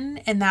attention,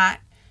 and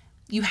that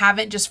you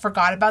haven't just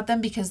forgot about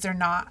them because they're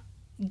not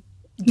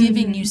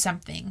giving you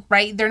something,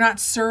 right? They're not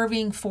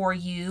serving for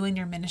you in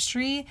your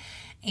ministry.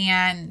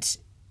 And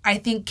I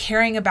think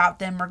caring about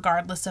them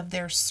regardless of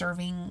their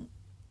serving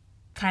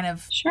kind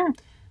of Sure.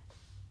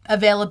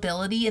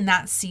 availability in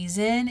that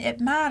season, it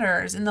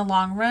matters in the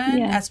long run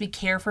Yeah. as we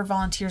care for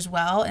volunteers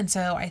well. And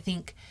so I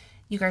think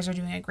you guys are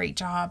doing a great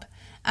job.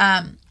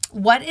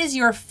 What is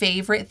your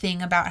favorite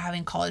thing about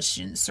having college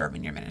students serve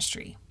in your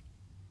ministry?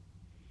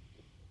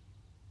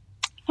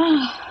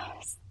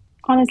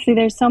 Honestly,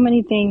 there's so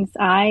many things.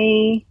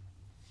 My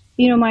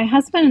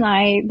husband and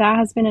I, that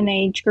has been an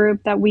age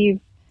group that we've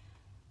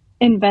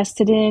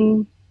invested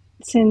in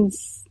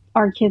since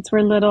our kids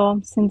were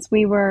little, since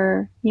we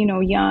were,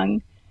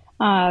 young.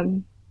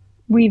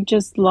 We've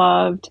just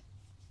loved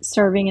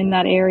serving in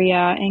that area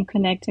and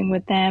connecting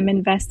with them,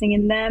 investing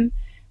in them.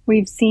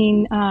 We've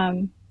seen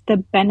the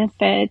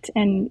benefit,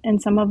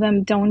 and some of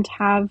them don't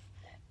have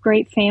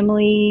great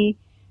family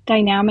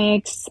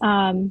dynamics.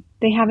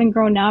 They haven't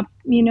grown up,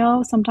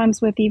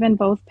 sometimes with even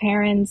both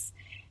parents.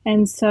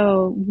 And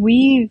so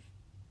we've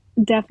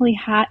definitely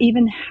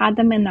had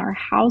them in our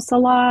house a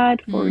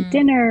lot for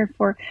dinner,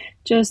 for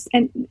just,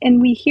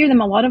 and we hear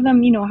them, a lot of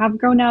them, have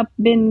grown up,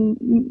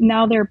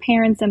 now they're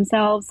parents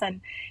themselves.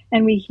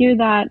 And we hear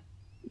that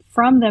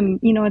from them,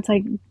 it's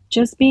like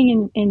just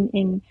being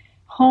in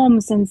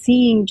homes and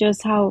seeing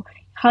just how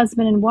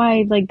husband and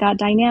wife, like that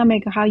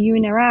dynamic, how you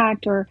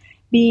interact, or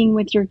being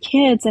with your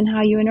kids and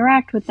how you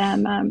interact with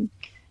them.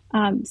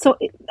 So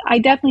I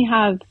definitely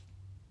have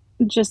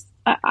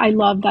I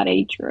love that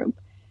age group.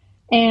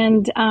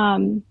 And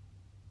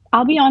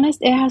I'll be honest,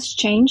 it has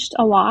changed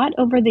a lot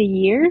over the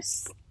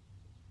years.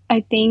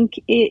 I think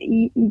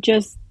it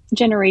just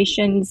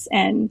generations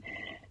and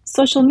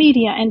social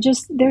media, and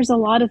just there's a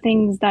lot of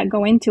things that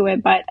go into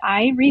it. But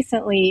I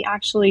recently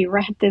actually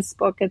read this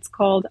book. It's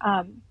called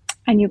A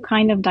New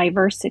Kind of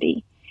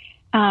Diversity,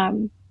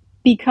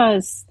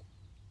 because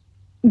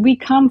we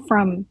come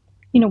from,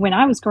 when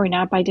I was growing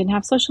up, I didn't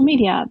have social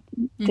media,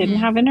 didn't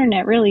have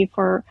internet really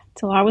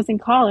till I was in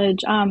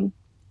college.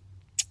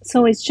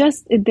 So it's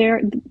just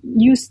there,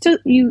 you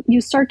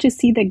start to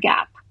see the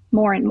gap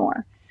more and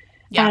more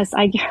as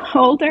I get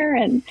older,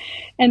 and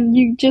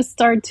you just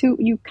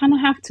you kind of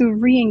have to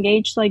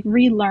re-engage, like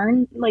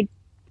relearn, like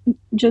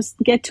just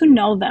get to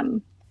know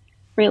them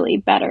really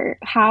better.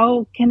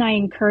 How can I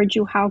encourage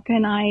you? How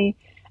can I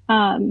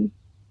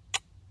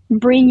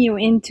bring you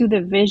into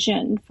the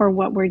vision for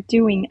what we're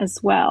doing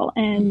as well?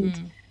 And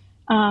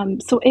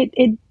so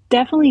it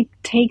definitely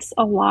takes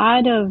a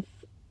lot of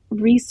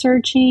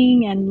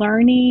researching and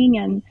learning,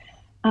 and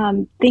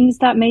things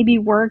that maybe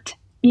worked,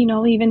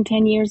 even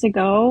 10 years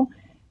ago,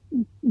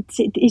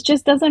 it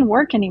just doesn't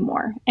work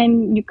anymore.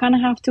 And you kind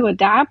of have to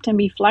adapt and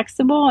be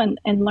flexible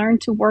and learn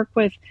to work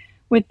with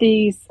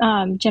these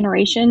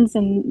generations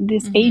and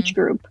this age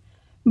group.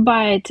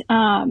 But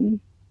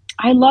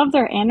I love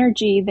their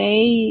energy.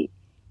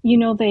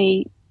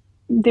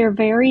 They're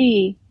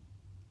very,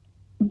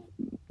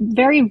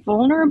 very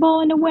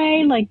vulnerable in a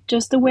way, like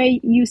just the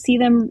way you see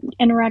them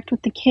interact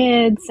with the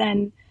kids,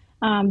 and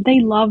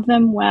they love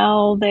them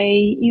well.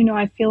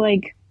 I feel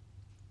like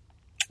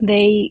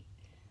they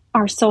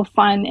are so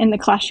fun in the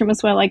classroom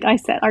as well. Like I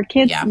said, our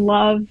kids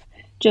love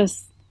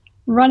just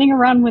running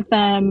around with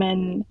them.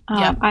 And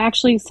I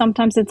actually,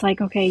 sometimes it's like,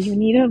 okay, you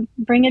need to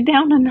bring it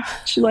down a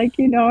notch. Like,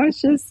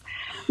 it's just,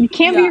 you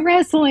can't be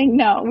wrestling.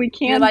 No, we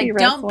can't be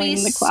wrestling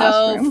in the classroom.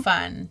 Don't be so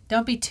fun.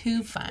 Don't be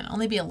too fun.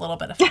 Only be a little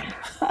bit of fun.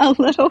 A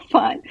little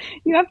fun.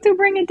 You have to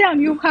bring it down.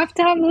 You have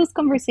to have those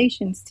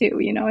conversations too.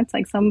 It's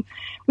like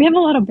we have a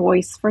lot of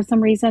boys for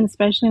some reason,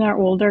 especially in our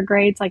older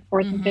grades, like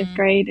 4th and 5th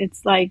grade.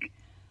 It's like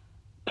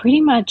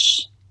pretty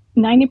much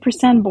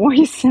 90%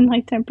 boys and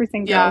like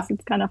 10% girls.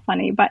 It's kind of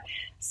funny, but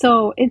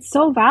so it's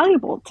so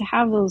valuable to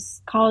have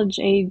those college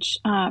age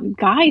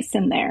guys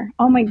in there.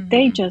 Oh my,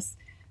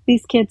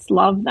 these kids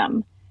love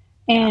them.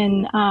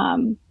 And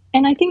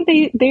I think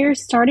they're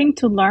starting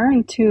to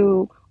learn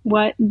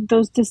what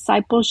those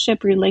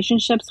discipleship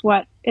relationships,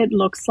 what it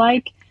looks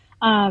like.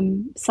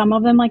 Some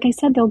of them, like I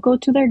said, they'll go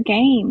to their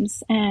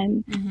games,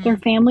 and their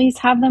families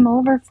have them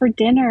over for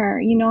dinner.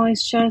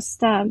 It's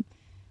just,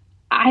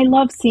 I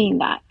love seeing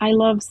that. I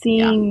love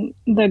seeing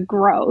the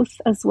growth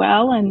as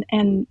well.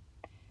 And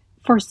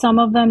for some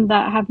of them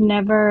that have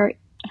never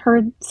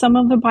heard some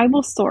of the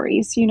Bible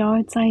stories,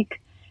 it's like,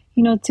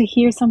 to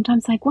hear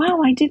sometimes like,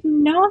 wow, I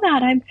didn't know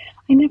that. I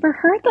never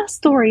heard that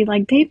story.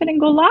 Like David and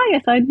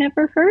Goliath, I'd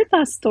never heard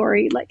that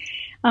story. Like,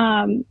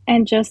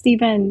 and just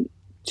even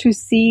to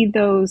see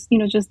those,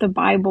 just the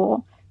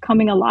Bible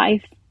coming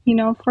alive,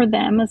 for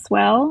them as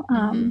well.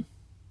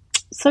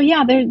 So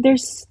yeah,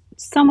 there's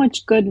so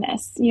much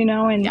goodness,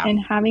 and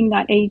having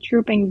that age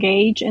group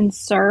engage and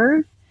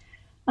serve.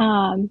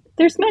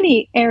 There's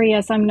many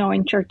areas I know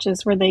in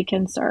churches where they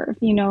can serve,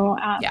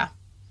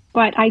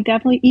 but I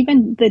definitely,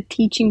 even the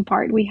teaching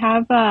part, we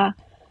have a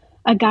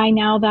guy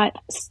now that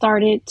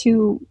started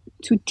to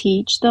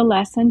teach the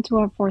lesson to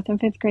our 4th and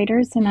 5th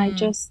graders. And I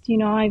just,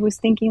 I was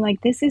thinking like,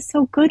 this is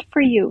so good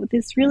for you.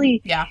 This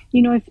really,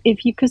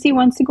 if you, cause he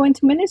wants to go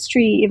into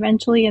ministry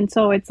eventually. And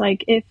so it's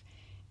like,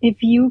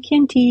 if you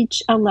can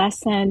teach a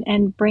lesson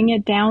and bring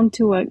it down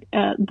to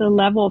the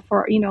level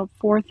for,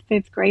 4th,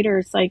 5th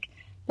graders, like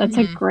that's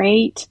a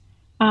great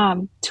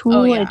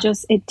tool.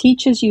 It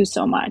teaches you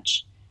so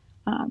much.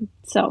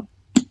 So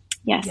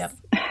yes. Yep.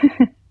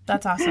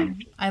 That's awesome.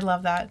 I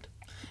love that.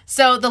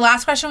 So the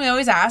last question we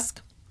always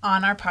ask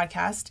on our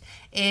podcast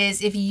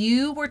is, if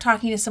you were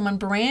talking to someone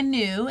brand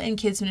new in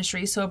kids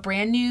ministry, so a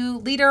brand new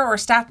leader or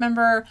staff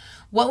member,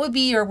 what would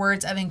be your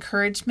words of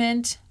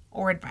encouragement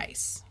or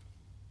advice?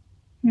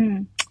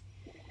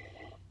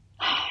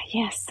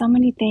 Yes, so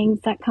many things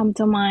that come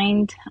to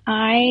mind.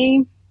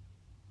 I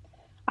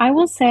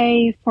will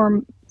say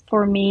for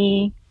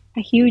me,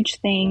 a huge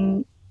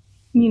thing,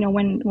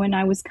 when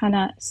I was kind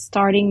of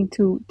starting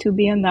to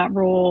be in that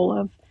role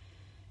of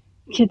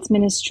kids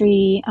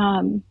ministry,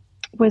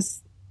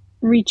 was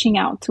reaching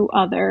out to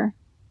other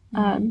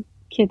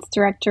kids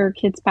director,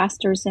 kids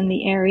pastors in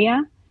the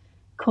area.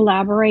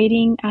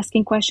 collaborating,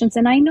 asking questions.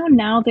 And I know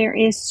now there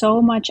is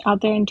so much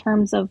out there in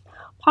terms of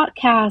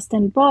podcasts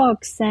and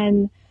books,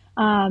 and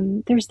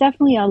there's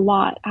definitely a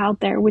lot out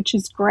there, which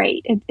is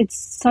great. It's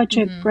such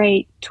a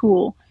great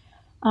tool.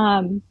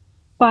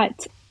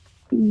 But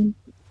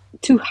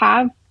to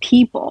have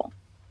people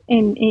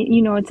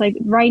it's like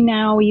right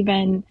now,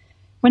 even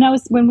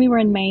when we were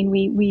in Maine,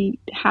 we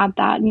had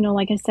that,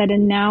 like I said,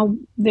 and now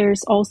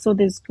there's also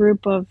this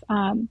group of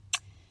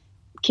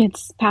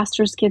kids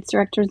pastors, kids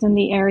directors in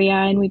the area,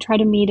 and we try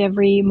to meet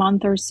every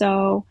month or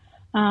so.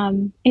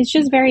 It's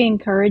just very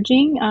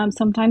encouraging.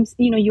 Sometimes,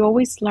 you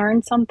always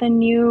learn something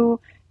new.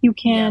 You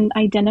can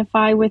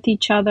identify with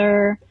each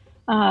other,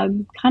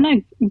 kind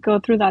of go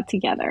through that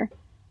together.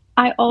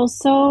 I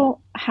also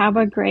have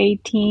a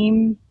great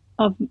team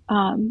of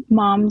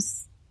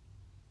moms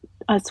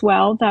as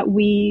well that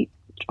we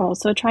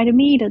also try to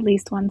meet at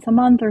least once a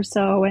month or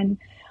so. And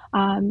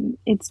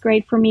it's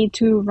great for me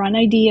to run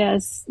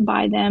ideas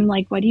by them.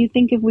 Like, what do you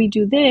think if we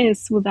do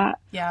this? Will that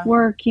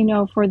work,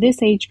 for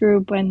this age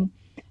group? And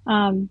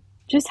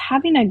just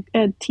having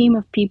a team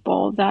of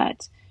people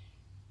that,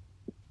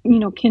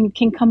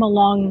 can come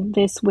along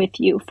this with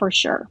you for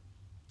sure.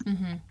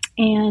 Mm-hmm.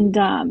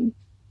 And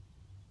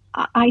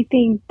I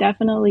think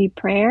definitely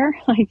prayer,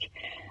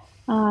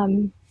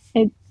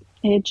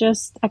 it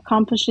just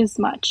accomplishes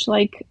much.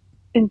 Like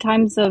in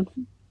times of,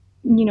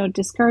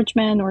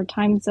 discouragement or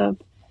times of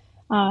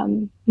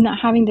not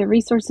having the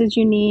resources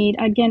you need.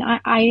 Again,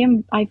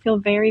 I feel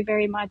very,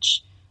 very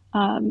much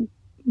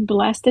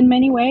blessed in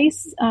many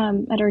ways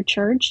at our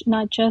church.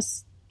 Not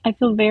just, I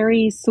feel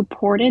very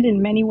supported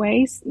in many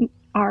ways.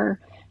 Our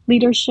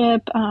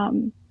leadership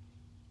and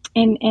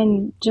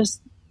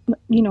just,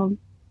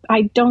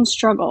 I don't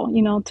struggle,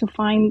 to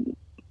find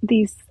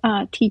these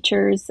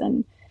teachers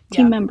and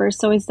team members.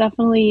 So it's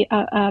definitely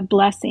a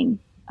blessing.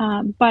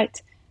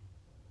 But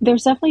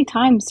there's definitely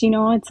times,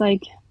 it's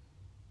like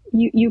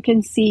you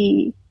can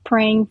see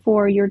praying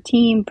for your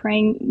team,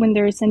 praying when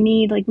there's a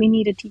need, like we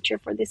need a teacher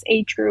for this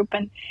age group.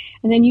 And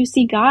then you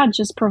see God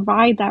just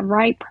provide that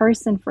right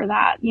person for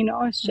that.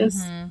 It's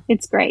just,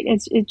 it's great.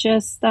 It's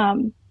just,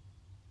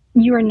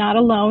 you are not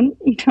alone.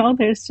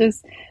 There's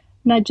just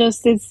not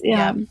just, it's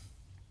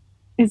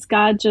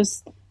God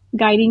just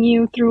guiding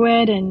you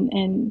through it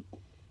and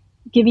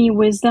giving you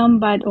wisdom,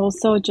 but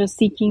also just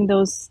seeking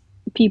those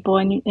people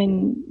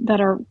and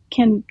that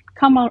can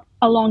come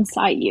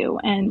alongside you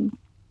and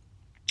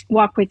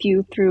walk with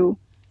you through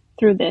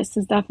this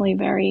is definitely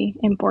very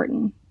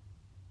important.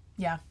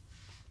 Yeah.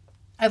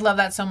 I love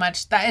that so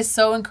much. That is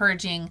so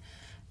encouraging.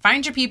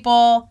 Find your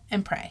people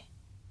and pray.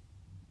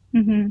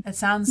 Mm-hmm. It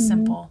sounds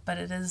simple, but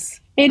it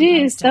is. It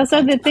is. Those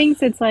are the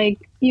things. It's like,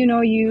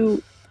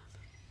 you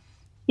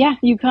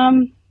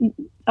come,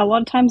 a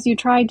lot of times you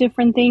try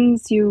different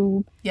things,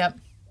 you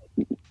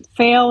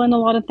fail in a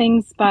lot of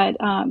things, but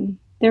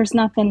there's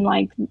nothing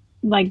like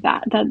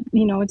that,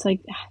 it's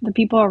like the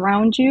people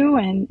around you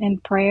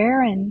and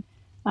prayer and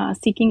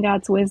seeking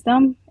God's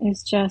wisdom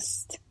is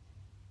just,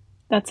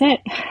 that's it.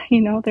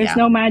 There's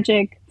no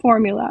magic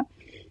formula.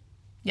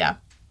 Yeah,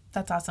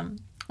 that's awesome.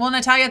 Well,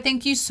 Natalia,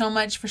 thank you so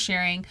much for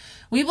sharing.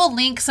 We will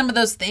link some of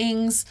those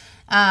things,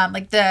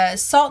 like the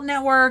SALT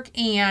network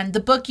and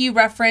the book you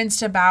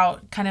referenced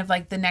about kind of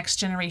like the next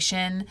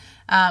generation.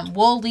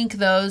 We'll link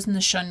those in the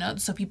show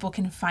notes so people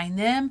can find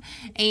them.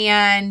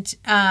 And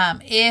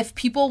if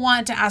people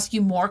want to ask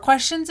you more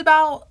questions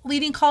about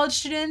leading college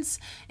students,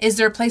 is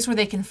there a place where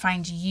they can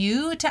find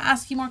you to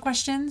ask you more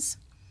questions?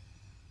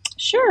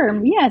 Sure.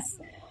 Yes.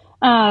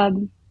 I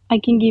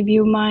can give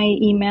you my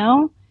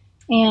email,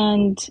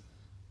 and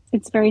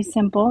it's very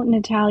simple,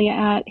 Natalia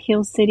at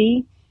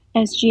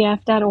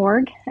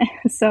hillcitysgf.org.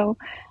 So,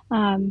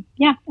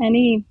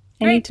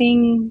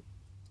 anything.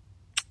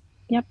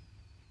 Yep.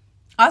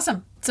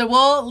 Awesome. So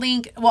we'll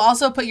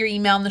also put your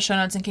email in the show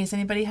notes in case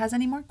anybody has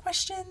any more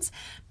questions.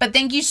 But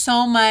thank you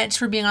so much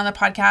for being on the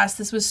podcast.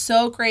 This was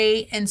so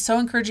great and so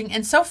encouraging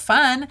and so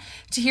fun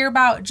to hear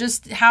about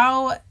just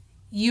how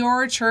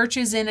your church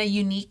is in a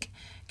unique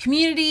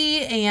community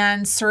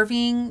and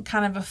serving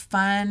kind of a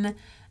fun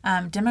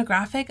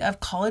demographic of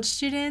college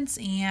students,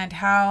 and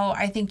how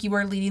I think you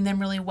are leading them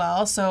really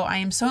well. So I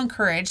am so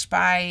encouraged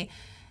by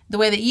the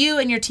way that you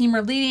and your team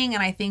are leading,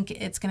 and I think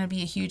it's going to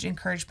be a huge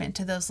encouragement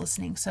to those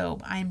listening. So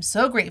I'm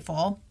so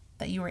grateful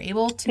that you were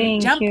able to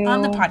jump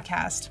on the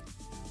podcast.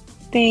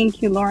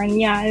 Thank you, Lauren.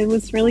 Yeah, it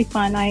was really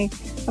fun. I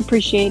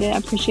appreciate it. I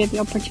appreciate the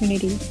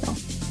opportunity. So.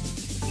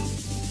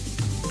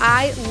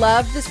 I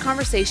loved this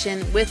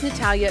conversation with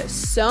Natalia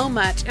so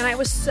much, and I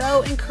was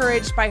so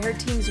encouraged by her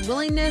team's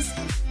willingness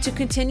to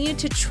continue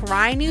to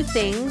try new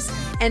things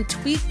and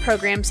tweak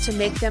programs to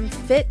make them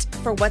fit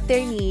for what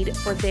they need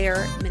for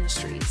their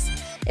ministries.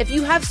 If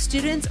you have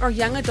students or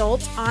young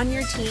adults on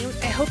your team,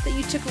 I hope that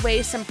you took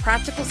away some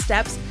practical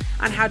steps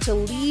on how to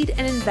lead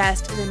and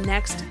invest in the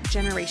next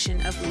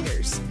generation of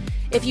leaders.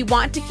 If you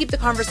want to keep the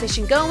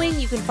conversation going,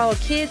 you can follow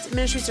Kids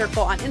Ministry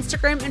Circle on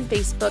Instagram and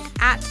Facebook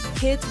at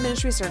Kids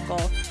Ministry Circle.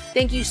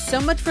 Thank you so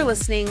much for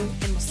listening,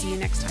 and we'll see you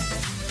next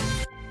time.